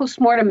kind of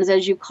postmortems,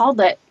 as you called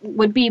it,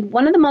 would be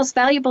one of the most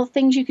valuable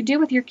things you could do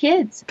with your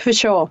kids. For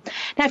sure.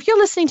 Now, if you're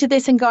listening to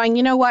this and going,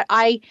 you know what,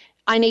 I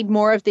need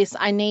more of this.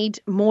 I need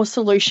more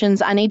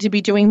solutions. I need to be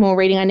doing more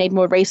reading. I need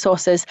more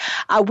resources.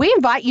 We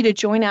invite you to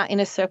join our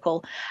Inner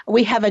Circle.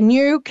 We have a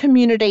new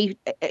community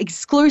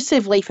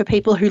exclusively for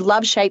people who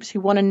love shapes, who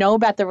want to know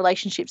about the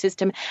relationship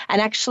system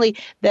and actually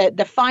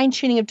the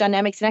fine-tuning of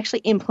dynamics and actually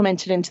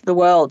implement it into the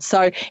world,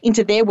 so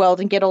into their world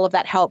and get all of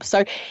that help.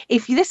 So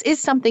if this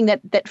is something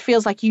that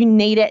feels like you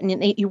need it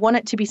and you want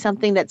it to be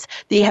something that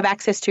you have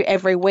access to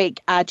every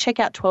week,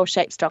 check out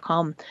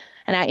 12shapes.com.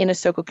 and our Inner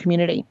Circle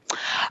community.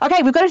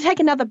 Okay, we've got to take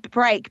another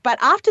break, but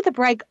after the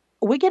break,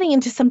 we're getting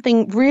into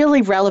something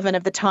really relevant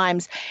of the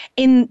times.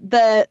 In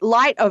the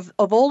light of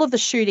all of the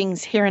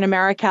shootings here in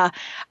America,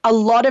 a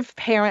lot of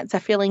parents are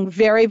feeling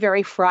very,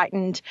 very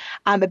frightened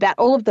about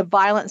all of the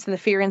violence and the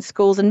fear in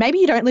schools. And maybe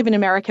you don't live in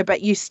America,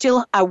 but you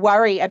still are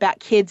worried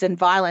about kids and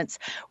violence.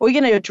 We're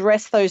going to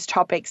address those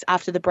topics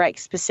after the break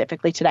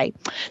specifically today.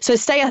 So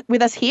stay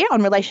with us here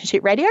on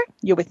Relationship Radio.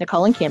 You're with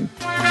Nicole and Kim.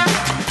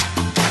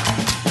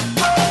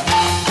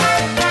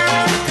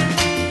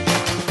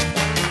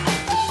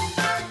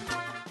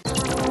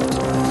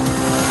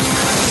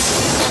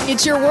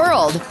 It's your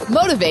world.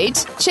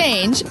 Motivate,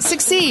 change,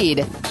 succeed.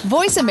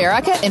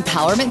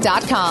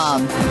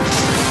 VoiceAmericaEmpowerment.com.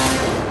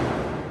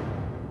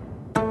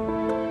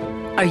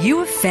 Are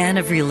you a fan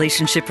of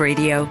relationship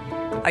radio?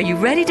 Are you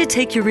ready to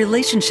take your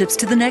relationships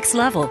to the next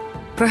level?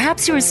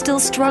 Perhaps you are still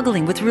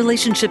struggling with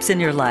relationships in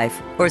your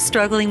life, or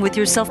struggling with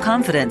your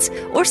self-confidence,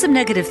 or some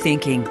negative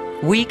thinking.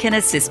 We can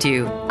assist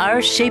you.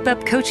 Our Shape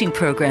Up coaching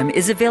program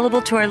is available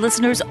to our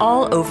listeners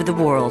all over the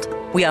world.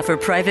 We offer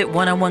private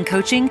one-on-one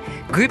coaching,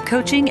 group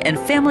coaching, and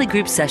family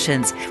group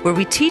sessions where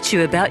we teach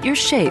you about your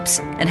shapes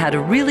and how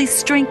to really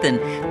strengthen,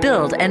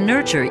 build, and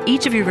nurture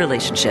each of your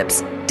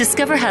relationships.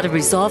 Discover how to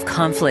resolve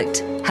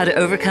conflict, how to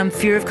overcome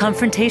fear of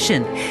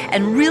confrontation,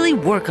 and really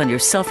work on your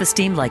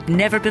self-esteem like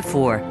never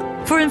before.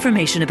 For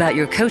information about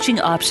your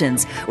coaching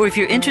options, or if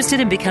you're interested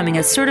in becoming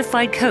a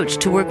certified coach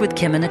to work with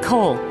Kim and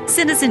Nicole,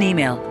 send us an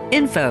email,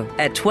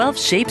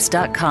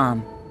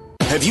 info@12shapes.com.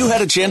 Have you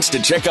had a chance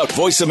to check out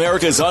Voice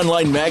America's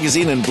online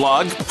magazine and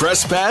blog,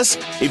 Press Pass?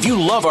 If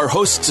you love our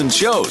hosts and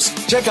shows,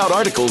 check out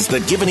articles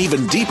that give an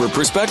even deeper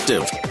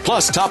perspective.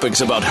 Plus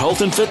topics about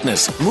health and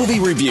fitness, movie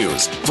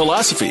reviews,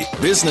 philosophy,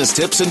 business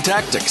tips and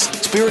tactics,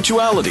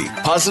 spirituality,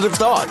 positive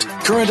thought,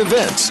 current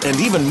events, and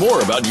even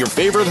more about your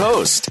favorite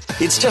host.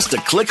 It's just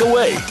a click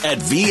away at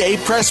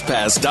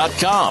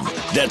vapresspass.com.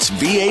 That's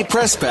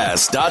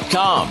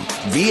vapresspass.com.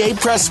 VA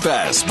Press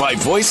Pass by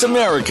Voice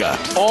America.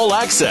 All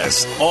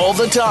access, all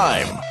the time.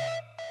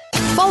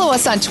 Follow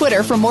us on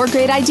Twitter for more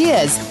great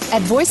ideas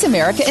at Voice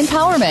America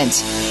Empowerment.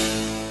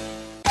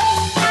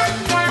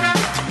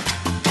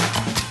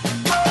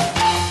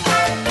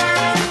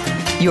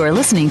 You are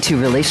listening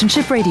to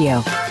Relationship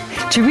Radio.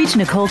 To reach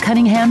Nicole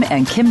Cunningham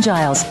and Kim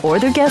Giles or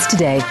their guest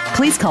today,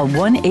 please call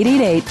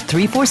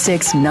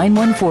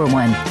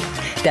 1-888-346-9141.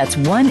 That's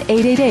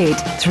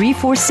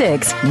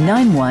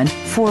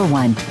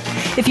 1-888-346-9141.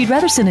 If you'd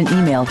rather send an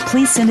email,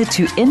 please send it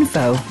to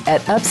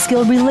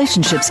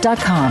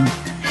info@upskillrelationships.com.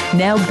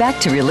 Now back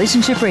to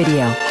Relationship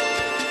Radio.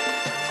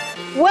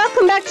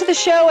 Welcome back to the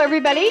show,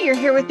 everybody. You're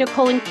here with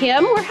Nicole and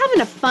Kim. We're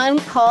having a fun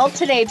call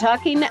today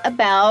talking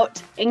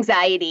about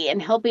anxiety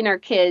and helping our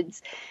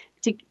kids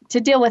to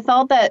deal with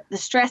all the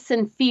stress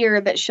and fear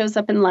that shows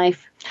up in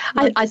life.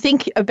 I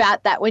think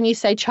about that when you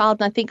say child,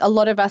 and I think a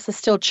lot of us are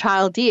still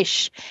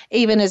childish,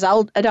 even as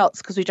old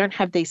adults, because we don't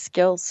have these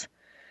skills.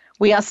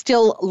 We are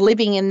still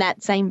living in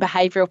that same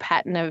behavioral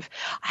pattern of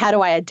how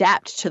do I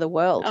adapt to the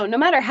world? Oh, no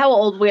matter how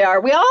old we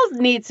are, we all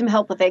need some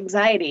help with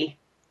anxiety.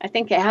 I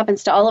think it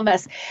happens to all of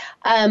us.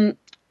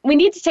 We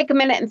need to take a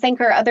minute and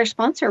thank our other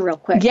sponsor real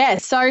quick. Yeah,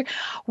 so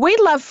we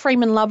love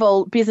Freeman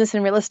Lovell Business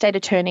and Real Estate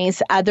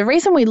Attorneys. The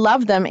reason we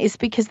love them is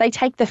because they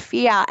take the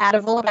fear out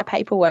of all of our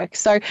paperwork.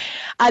 So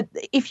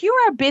if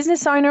you're a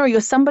business owner or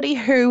you're somebody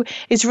who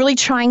is really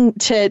trying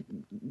to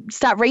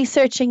start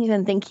researching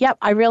and think, yep,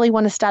 I really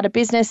want to start a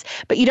business,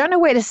 but you don't know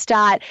where to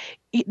start,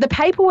 the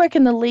paperwork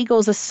and the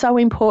legals are so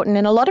important,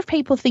 and a lot of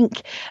people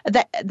think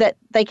that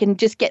they can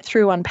just get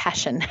through on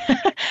passion.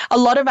 A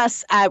lot of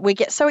us, we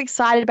get so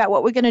excited about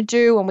what we're going to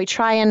do, and we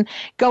try and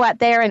go out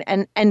there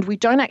and we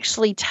don't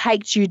actually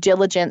take due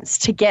diligence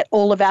to get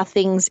all of our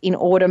things in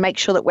order, make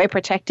sure that we're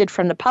protected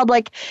from the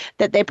public,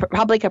 that the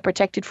public are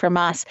protected from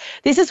us.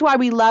 This is why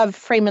we love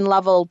Freeman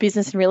Lovell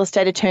Business and Real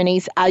Estate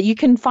Attorneys. You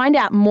can find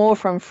out more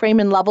from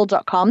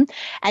freemanlovell.com,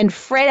 and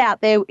Fred out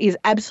there is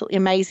absolutely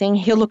amazing.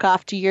 He'll look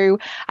after you.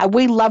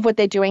 We love what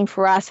they're doing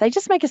for us. They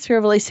just make us feel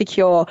really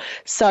secure.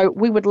 So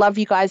we would love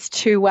you guys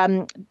to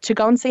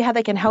go and see how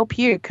they can help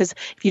you, because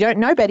if you don't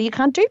know better, you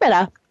can't do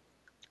better.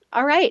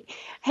 All right.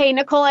 Hey,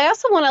 Nicole, I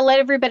also want to let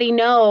everybody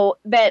know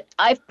that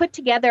I've put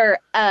together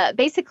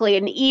basically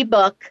an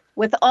ebook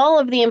with all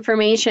of the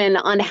information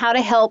on how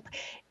to help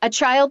a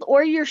child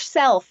or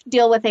yourself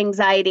deal with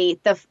anxiety.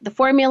 The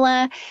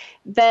formula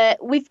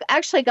that we've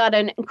actually got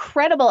an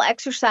incredible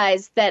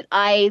exercise that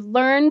I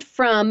learned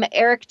from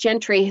Eric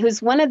Gentry,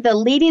 who's one of the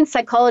leading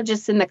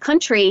psychologists in the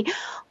country,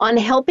 on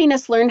helping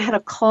us learn how to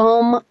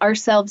calm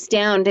ourselves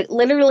down, to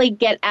literally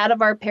get out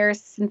of our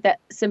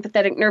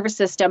parasympathetic nervous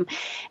system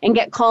and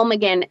get calm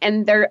again.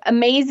 And they're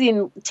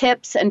amazing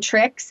tips and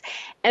tricks.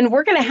 And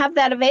we're going to have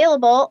that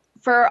available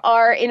for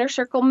our Inner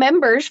Circle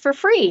members for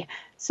free.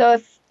 So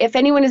if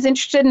anyone is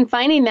interested in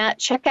finding that,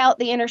 check out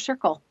the Inner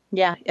Circle.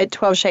 Yeah, at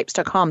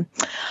 12shapes.com.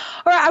 All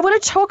right, I want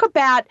to talk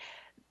about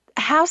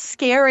how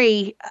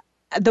scary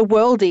the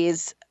world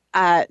is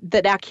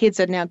that our kids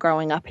are now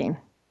growing up in.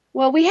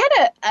 Well, we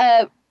had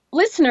a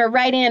listener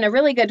write in a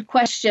really good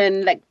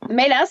question that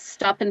made us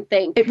stop and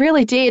think. It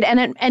really did.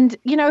 And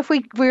you know, if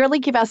we really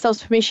give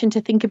ourselves permission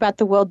to think about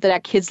the world that our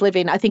kids live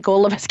in, I think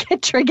all of us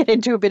get triggered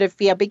into a bit of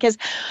fear, because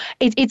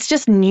it's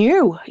just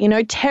new, you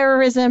know,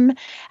 terrorism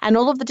and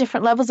all of the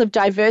different levels of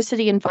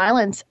diversity and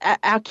violence.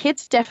 Our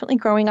kids are definitely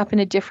growing up in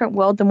a different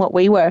world than what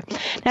we were.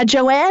 Now,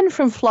 Joanne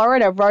from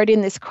Florida wrote in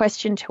this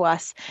question to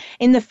us.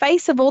 In the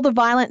face of all the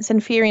violence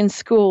and fear in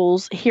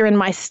schools here in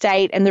my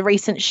state and the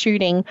recent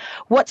shooting,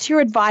 what's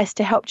your advice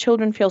to help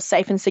children feel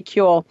safe and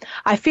secure?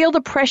 I feel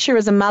the pressure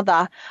as a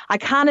mother. I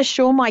can't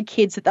assure my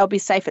kids that they'll be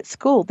safe at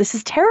school. This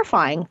is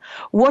terrifying.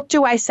 What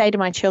do I say to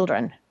my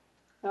children?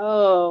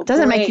 Oh,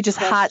 doesn't it make you just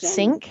heart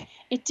sink?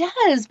 It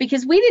does,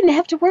 because we didn't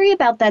have to worry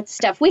about that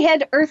stuff. We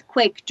had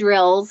earthquake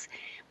drills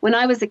when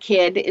I was a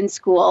kid in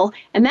school,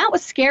 and that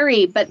was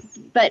scary. But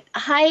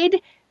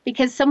hide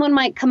because someone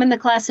might come in the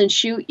class and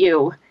shoot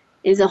you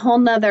is a whole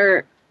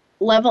nother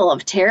level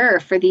of terror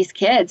for these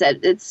kids.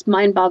 It's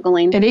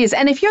mind-boggling. It is.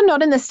 And if you're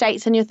not in the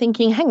States and you're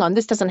thinking, hang on,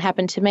 this doesn't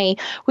happen to me,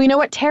 well, you know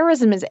what?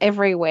 Terrorism is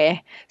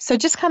everywhere. So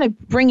just kind of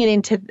bring it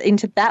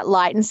into that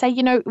light and say,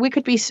 you know, we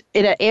could be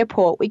at an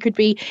airport, we could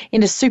be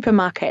in a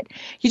supermarket.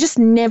 You just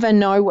never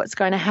know what's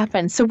going to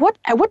happen. So what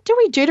do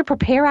we do to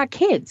prepare our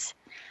kids?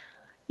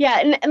 Yeah,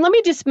 and let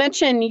me just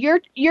mention,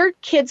 your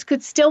kids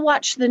could still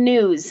watch the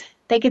news.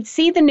 They could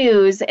see the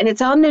news, and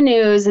it's on the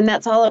news, and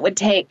that's all it would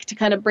take to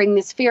kind of bring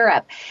this fear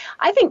up.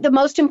 I think the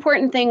most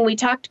important thing we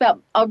talked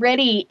about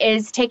already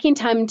is taking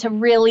time to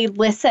really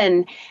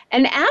listen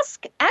and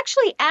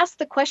actually ask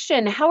the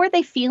question, how are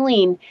they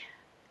feeling?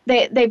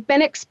 They've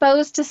been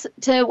exposed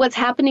to what's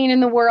happening in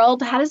the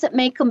world. How does it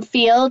make them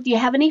feel? Do you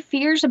have any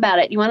fears about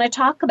it? You want to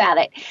talk about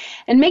it?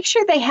 And make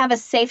sure they have a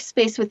safe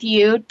space with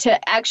you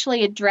to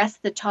actually address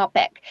the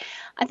topic.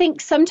 I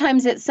think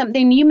sometimes it's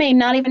something you may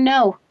not even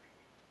know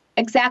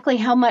exactly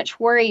how much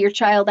worry your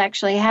child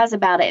actually has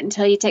about it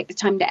until you take the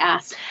time to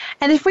ask.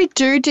 And if we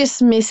do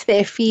dismiss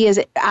their fears,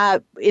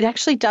 it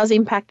actually does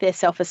impact their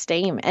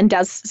self-esteem and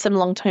does some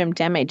long-term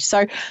damage.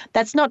 So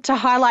that's not to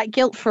highlight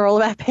guilt for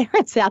all of our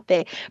parents out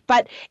there,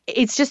 but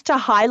it's just to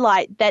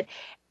highlight that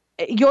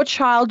your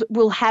child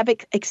will have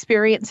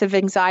experience of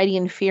anxiety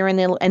and fear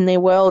in their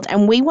world,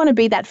 and we want to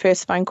be that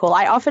first phone call.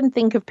 I often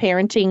think of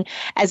parenting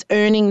as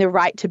earning the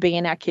right to be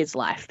in our kids'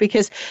 life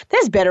because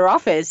there's better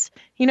offers.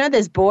 You know,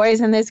 there's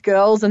boys and there's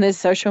girls and there's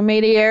social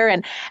media,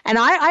 and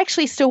I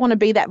actually still want to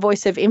be that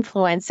voice of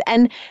influence.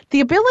 And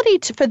the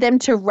ability for them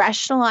to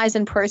rationalize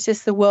and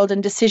process the world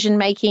and decision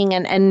making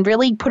and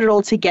really put it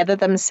all together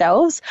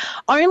themselves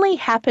only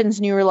happens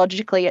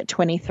neurologically at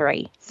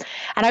 23.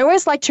 And I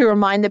always like to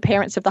remind the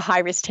parents of the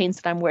high-risk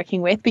teens that I'm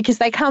working with, because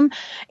they come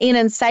in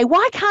and say,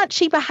 why can't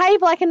she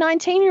behave like a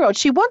 19-year-old?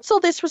 She wants all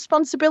this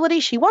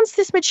responsibility. She wants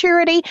this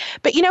maturity.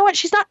 But you know what?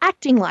 She's not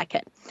acting like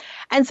it.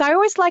 And so I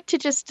always like to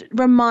just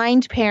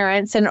remind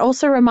parents and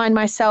also remind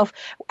myself,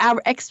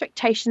 our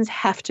expectations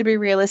have to be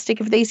realistic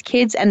of these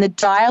kids, and the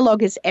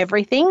dialogue is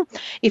everything.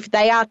 If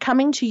they are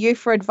coming to you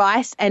for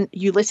advice and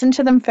you listen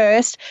to them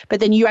first, but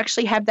then you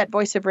actually have that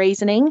voice of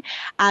reasoning,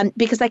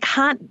 because they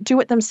can't do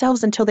it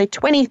themselves until they're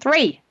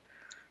 23.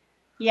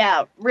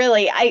 Yeah,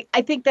 really.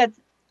 I think that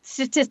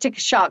statistic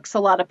shocks a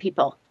lot of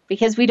people,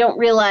 because we don't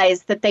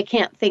realize that they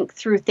can't think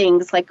through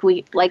things like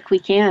we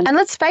can. And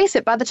let's face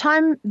it, by the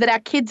time that our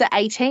kids are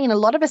 18, a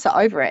lot of us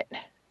are over it.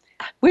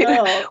 We're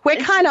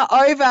kind of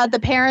over the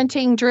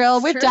parenting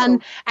drill. We've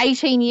done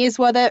 18 years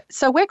worth of,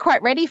 so we're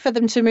quite ready for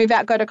them to move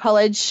out, go to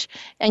college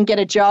and get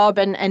a job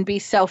and be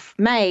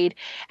self-made.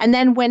 And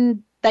then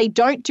when they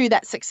don't do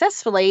that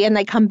successfully and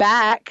they come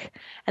back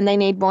and they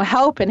need more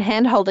help and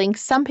hand-holding,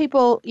 some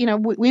people, you know,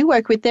 we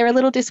work with, they're a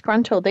little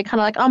disgruntled. They're kind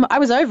of like, I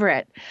was over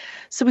it.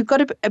 So we've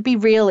got to be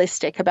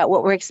realistic about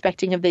what we're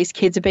expecting of these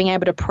kids, of being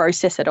able to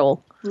process it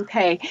all.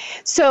 Okay.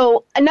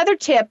 So another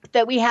tip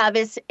that we have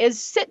is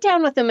sit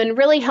down with them and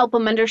really help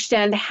them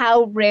understand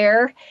how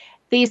rare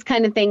these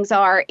kind of things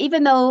are,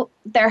 even though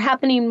they're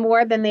happening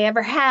more than they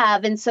ever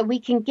have. And so we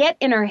can get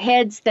in our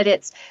heads that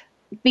it's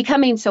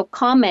becoming so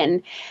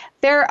common.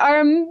 There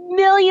are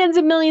millions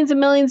and millions and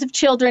millions of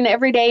children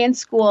every day in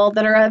school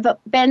that have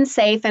been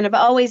safe and have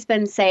always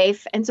been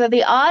safe. And so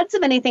the odds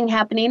of anything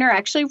happening are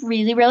actually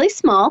really, really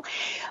small.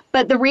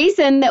 But the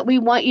reason that we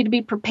want you to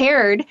be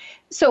prepared,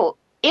 so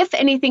if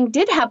anything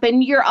did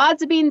happen, your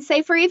odds of being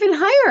safe are even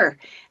higher.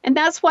 And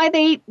that's why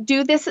they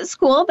do this at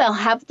school. They'll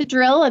have the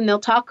drill and they'll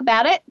talk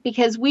about it,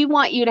 because we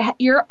want you to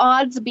your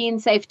odds of being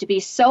safe to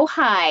be so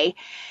high.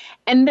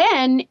 And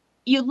then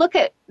you look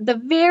at the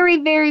very,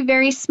 very,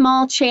 very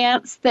small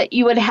chance that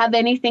you would have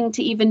anything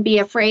to even be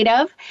afraid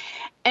of.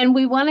 And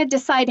we want to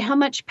decide how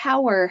much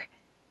power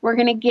we're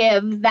going to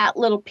give that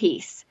little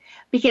piece,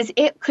 because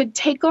it could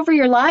take over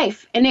your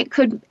life, and it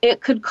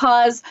could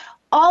cause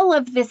all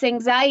of this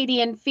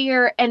anxiety and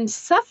fear and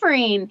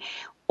suffering,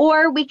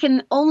 or we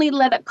can only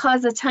let it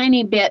cause a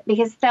tiny bit,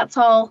 because that's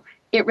all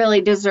it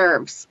really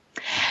deserves.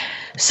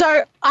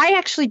 So I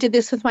actually did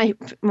this with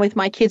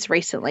my kids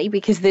recently,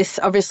 because this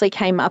obviously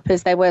came up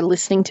as they were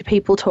listening to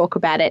people talk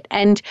about it.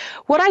 And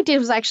what I did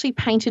was I actually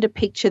painted a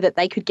picture that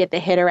they could get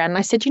their head around. And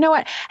I said, you know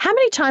what, how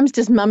many times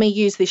does mummy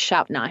use this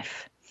sharp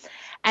knife?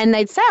 And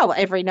they'd say, oh,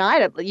 every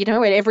night, you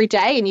know, every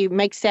day, and you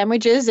make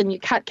sandwiches and you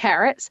cut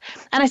carrots.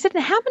 And I said,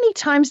 how many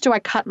times do I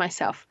cut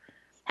myself?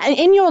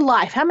 In your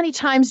life, how many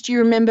times do you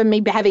remember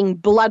me having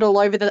blood all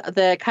over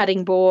the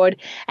cutting board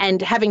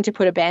and having to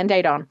put a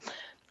Band-Aid on?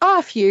 Oh,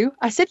 a few.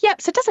 I said,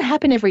 yep, so it doesn't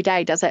happen every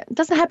day, does it? It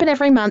doesn't happen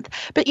every month.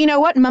 But you know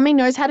what? Mummy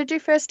knows how to do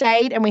first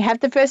aid, and we have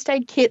the first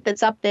aid kit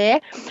that's up there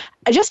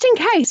just in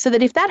case, so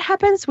that if that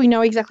happens, we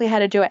know exactly how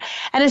to do it.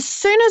 And as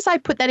soon as I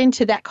put that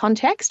into that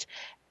context,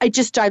 I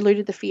just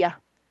diluted the fear,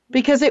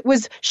 because it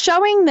was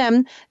showing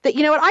them that,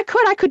 you know what,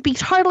 I could be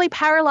totally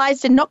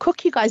paralyzed and not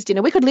cook you guys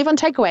dinner. We could live on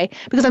takeaway,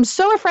 because I'm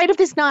so afraid of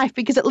this knife,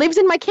 because it lives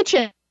in my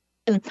kitchen.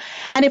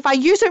 And if I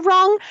use it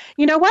wrong,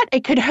 you know what,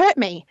 it could hurt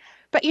me.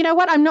 But you know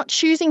what? I'm not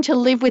choosing to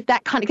live with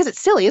that kind of, because it's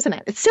silly, isn't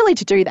it? It's silly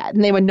to do that.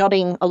 And they were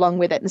nodding along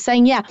with it and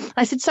saying, yeah.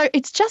 I said, so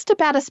it's just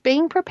about us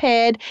being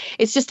prepared.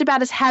 It's just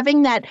about us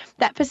having that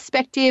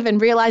perspective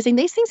and realizing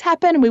these things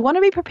happen and we want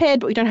to be prepared,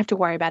 but we don't have to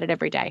worry about it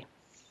every day.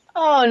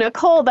 Oh,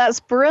 Nicole,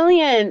 that's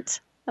brilliant.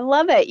 I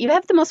love it. You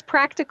have the most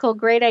practical,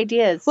 great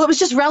ideas. Well, it was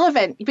just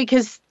relevant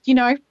because, you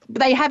know,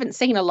 they haven't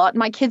seen a lot.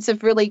 My kids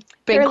have really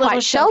been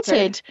quite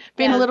sheltered,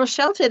 a little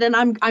sheltered, and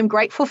I'm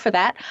grateful for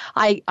that.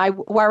 I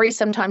worry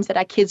sometimes that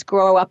our kids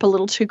grow up a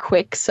little too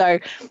quick. So,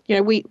 you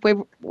know,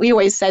 we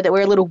always say that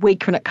we're a little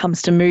weak when it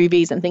comes to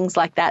movies and things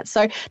like that.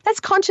 So that's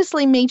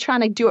consciously me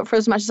trying to do it for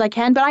as much as I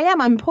can. But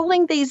I'm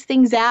pulling these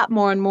things out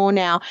more and more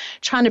now,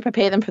 trying to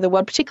prepare them for the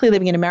world, particularly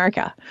living in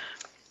America.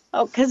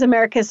 Oh, because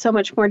America is so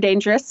much more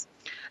dangerous.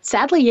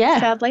 Sadly, yeah.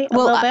 Sadly, a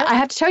well, little bit. I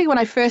have to tell you, when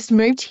I first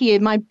moved here,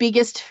 my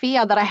biggest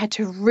fear that I had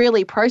to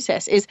really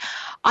process is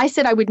I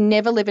said I would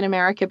never live in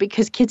America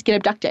because kids get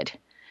abducted.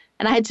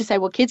 And I had to say,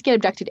 well, kids get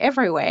abducted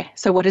everywhere.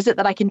 So what is it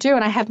that I can do?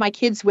 And I have my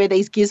kids wear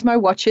these gizmo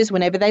watches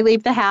whenever they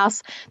leave the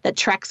house that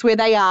tracks where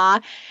they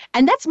are.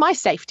 And that's my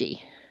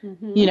safety.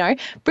 Mm-hmm. You know,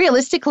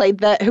 realistically,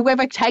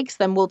 whoever takes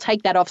them will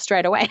take that off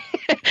straight away,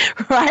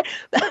 right?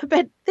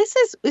 But this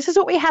is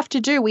what we have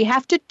to do. We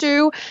have to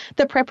do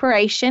the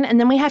preparation, and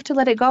then we have to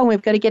let it go, and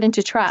we've got to get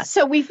into trust.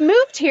 So we've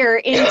moved here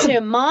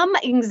into mom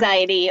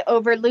anxiety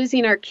over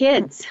losing our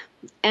kids,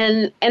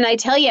 and I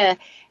tell you,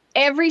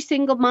 every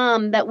single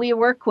mom that we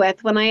work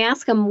with, when I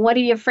ask them, "What are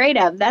you afraid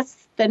of?"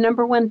 That's the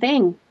number one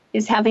thing.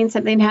 Is having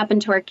something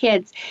happen to our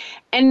kids.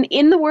 And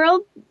in the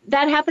world,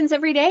 that happens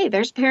every day.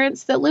 There's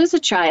parents that lose a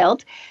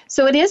child.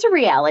 So it is a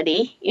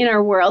reality in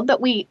our world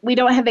that we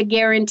don't have a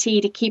guarantee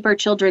to keep our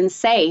children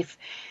safe.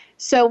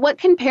 So what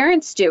can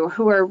parents do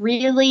who are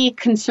really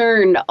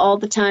concerned all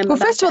the time? Well,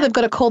 first of all, they've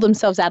got to call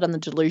themselves out on the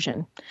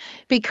delusion,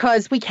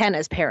 because we can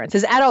as parents.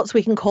 As adults,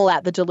 we can call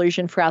out the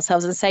delusion for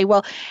ourselves and say,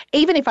 well,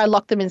 even if I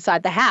lock them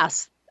inside the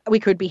house,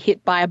 we could be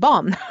hit by a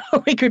bomb.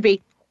 We could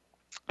be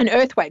an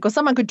earthquake, or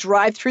someone could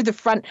drive through the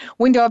front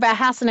window of our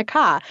house in a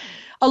car.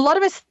 A lot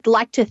of us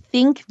like to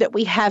think that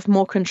we have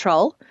more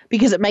control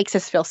because it makes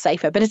us feel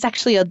safer, but it's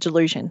actually a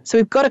delusion. So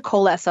we've got to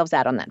call ourselves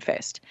out on that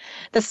first.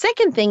 The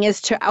second thing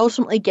is to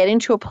ultimately get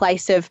into a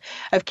place of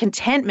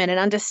contentment and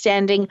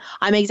understanding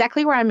I'm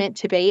exactly where I'm meant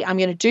to be. I'm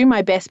going to do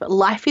my best, but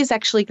life is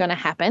actually going to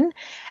happen.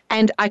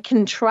 And I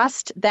can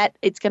trust that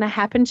it's going to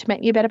happen to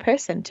make me a better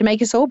person, to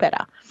make us all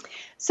better.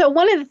 So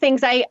one of the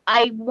things I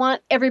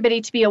want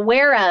everybody to be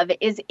aware of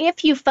is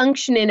if you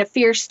function in a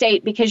fear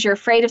state because you're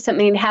afraid of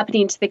something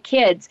happening to the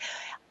kids,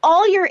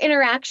 all your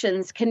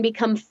interactions can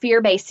become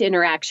fear-based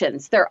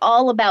interactions. They're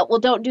all about, well,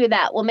 don't do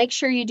that. Well, make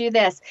sure you do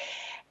this.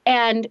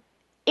 And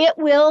it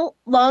will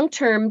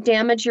long-term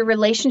damage your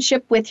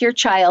relationship with your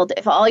child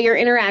if all your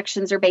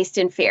interactions are based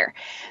in fear.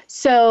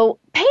 So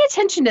pay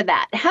attention to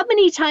that. How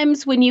many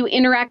times when you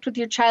interact with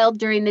your child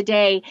during the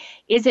day,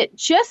 is it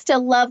just a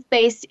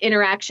love-based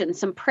interaction,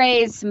 some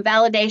praise, some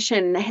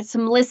validation,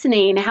 some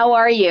listening, how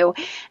are you?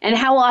 And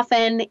how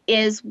often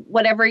is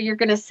whatever you're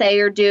going to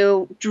say or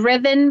do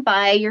driven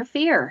by your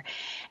fear?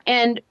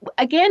 And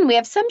again, we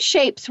have some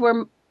shapes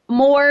we're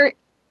more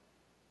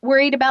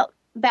worried about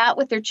that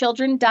with their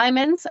children.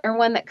 Diamonds are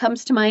one that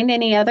comes to mind.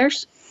 Any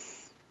others?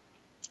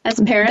 As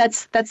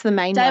parents, that's the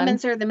main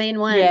diamonds one. Are the main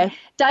one. Yeah.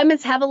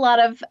 Diamonds have a lot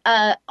of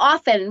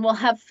often will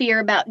have fear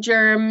about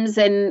germs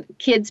and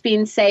kids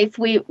being safe.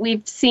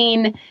 We've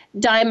seen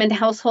diamond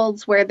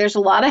households where there's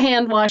a lot of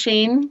hand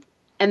washing,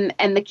 and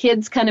the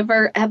kids kind of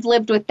have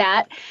lived with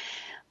that.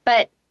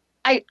 But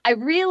I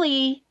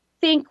really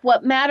think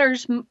what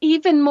matters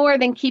even more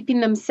than keeping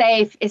them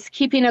safe is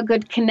keeping a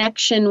good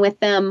connection with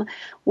them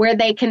where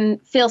they can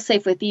feel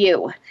safe with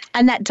you.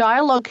 And that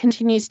dialogue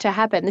continues to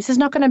happen. This is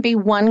not going to be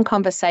one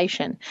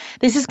conversation.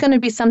 This is going to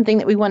be something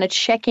that we want to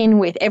check in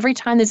with every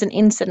time there's an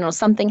incident or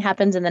something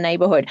happens in the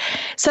neighborhood,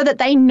 so that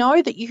they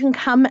know that you can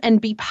come and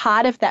be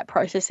part of that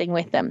processing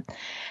with them.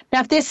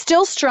 Now, if they're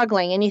still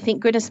struggling and you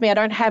think, goodness me, I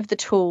don't have the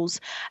tools,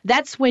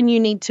 that's when you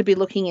need to be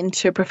looking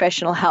into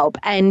professional help.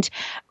 And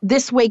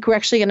this week, we're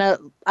actually going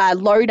to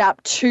load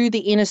up to the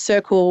Inner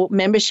Circle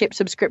membership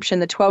subscription,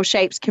 the 12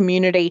 Shapes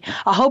community,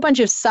 a whole bunch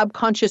of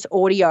subconscious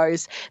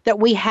audios that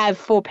we have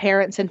for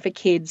parents and for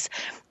kids,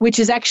 which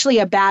is actually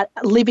about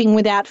living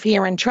without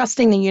fear and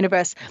trusting the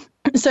universe.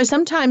 So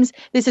sometimes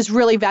this is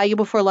really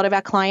valuable for a lot of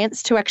our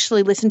clients to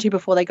actually listen to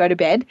before they go to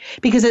bed,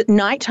 because at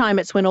nighttime,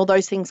 it's when all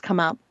those things come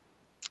up.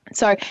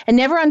 So, and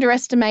never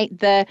underestimate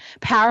the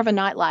power of a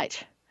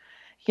nightlight.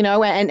 You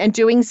know, and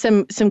doing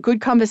some good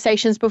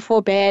conversations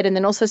before bed, and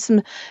then also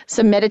some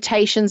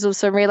meditations or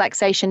some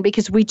relaxation,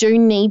 because we do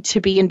need to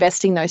be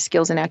investing those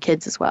skills in our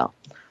kids as well.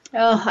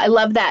 Oh, I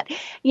love that.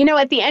 You know,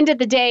 at the end of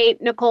the day,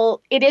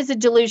 Nicole, it is a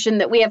delusion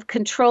that we have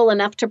control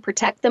enough to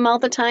protect them all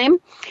the time.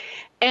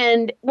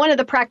 And one of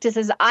the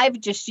practices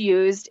I've just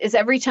used is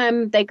every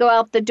time they go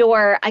out the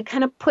door, I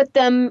kind of put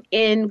them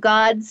in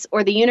God's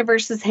or the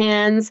universe's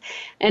hands,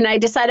 and I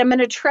decide I'm going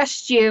to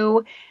trust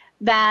you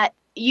that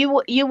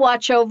you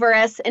watch over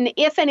us, and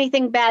if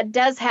anything bad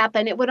does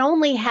happen, it would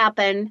only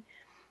happen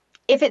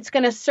if it's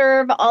going to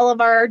serve all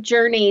of our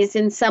journeys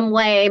in some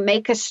way,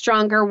 make us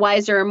stronger,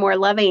 wiser, and more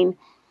loving.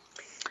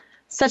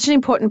 Such an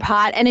important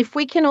part. And if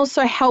we can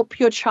also help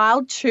your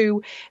child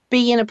to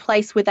be in a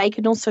place where they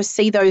can also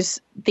see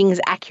those things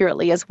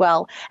accurately as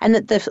well, and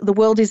that the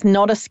world is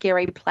not a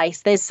scary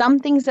place. There's some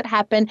things that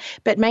happen,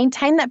 but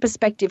maintain that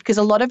perspective, because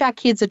a lot of our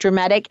kids are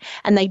dramatic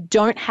and they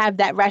don't have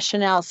that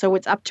rationale. So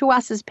it's up to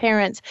us as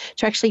parents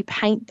to actually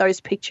paint those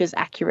pictures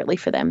accurately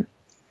for them.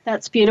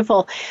 That's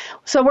beautiful.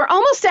 So we're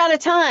almost out of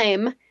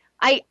time.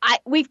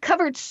 We've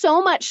covered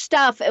so much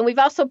stuff, and we've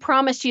also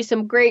promised you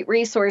some great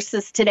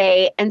resources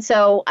today. And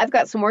so I've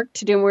got some work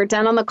to do, and we're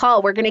done on the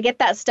call. We're going to get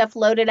that stuff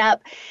loaded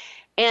up.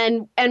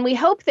 And we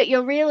hope that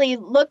you'll really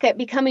look at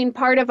becoming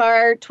part of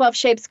our 12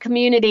 Shapes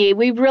community.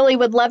 We really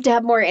would love to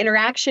have more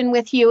interaction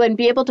with you and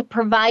be able to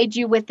provide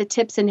you with the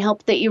tips and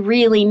help that you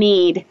really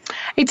need.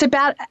 It's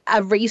about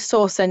a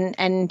resource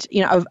and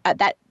you know,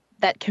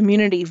 that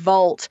community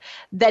vault,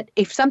 that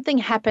if something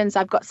happens,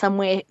 I've got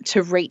somewhere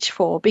to reach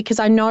for. Because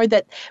I know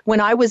that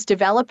when I was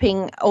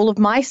developing all of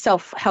my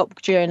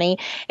self-help journey,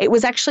 it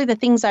was actually the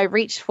things I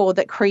reached for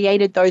that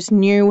created those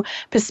new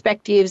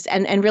perspectives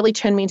and really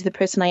turned me into the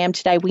person I am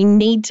today. We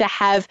need to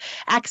have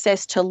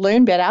access to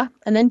learn better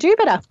and then do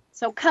better.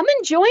 So come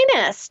and join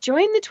us.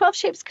 Join the 12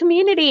 Shapes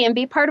community and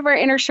be part of our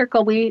inner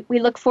circle. We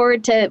look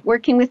forward to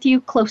working with you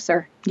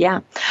closer. Yeah.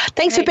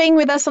 Thanks for being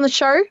with us on the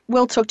show.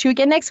 We'll talk to you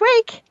again next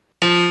week.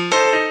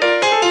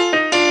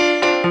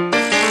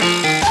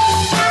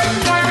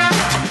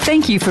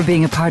 Thank you for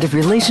being a part of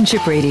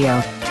Relationship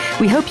Radio.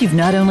 We hope you've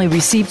not only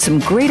received some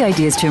great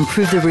ideas to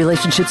improve the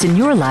relationships in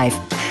your life,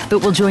 but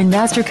will join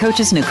Master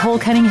Coaches Nicole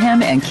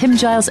Cunningham and Kim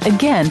Giles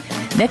again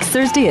next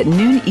Thursday at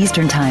noon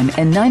Eastern Time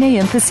and 9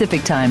 a.m.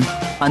 Pacific Time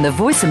on the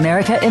Voice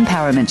America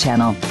Empowerment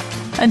Channel.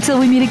 Until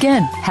we meet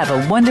again, have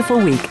a wonderful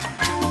week.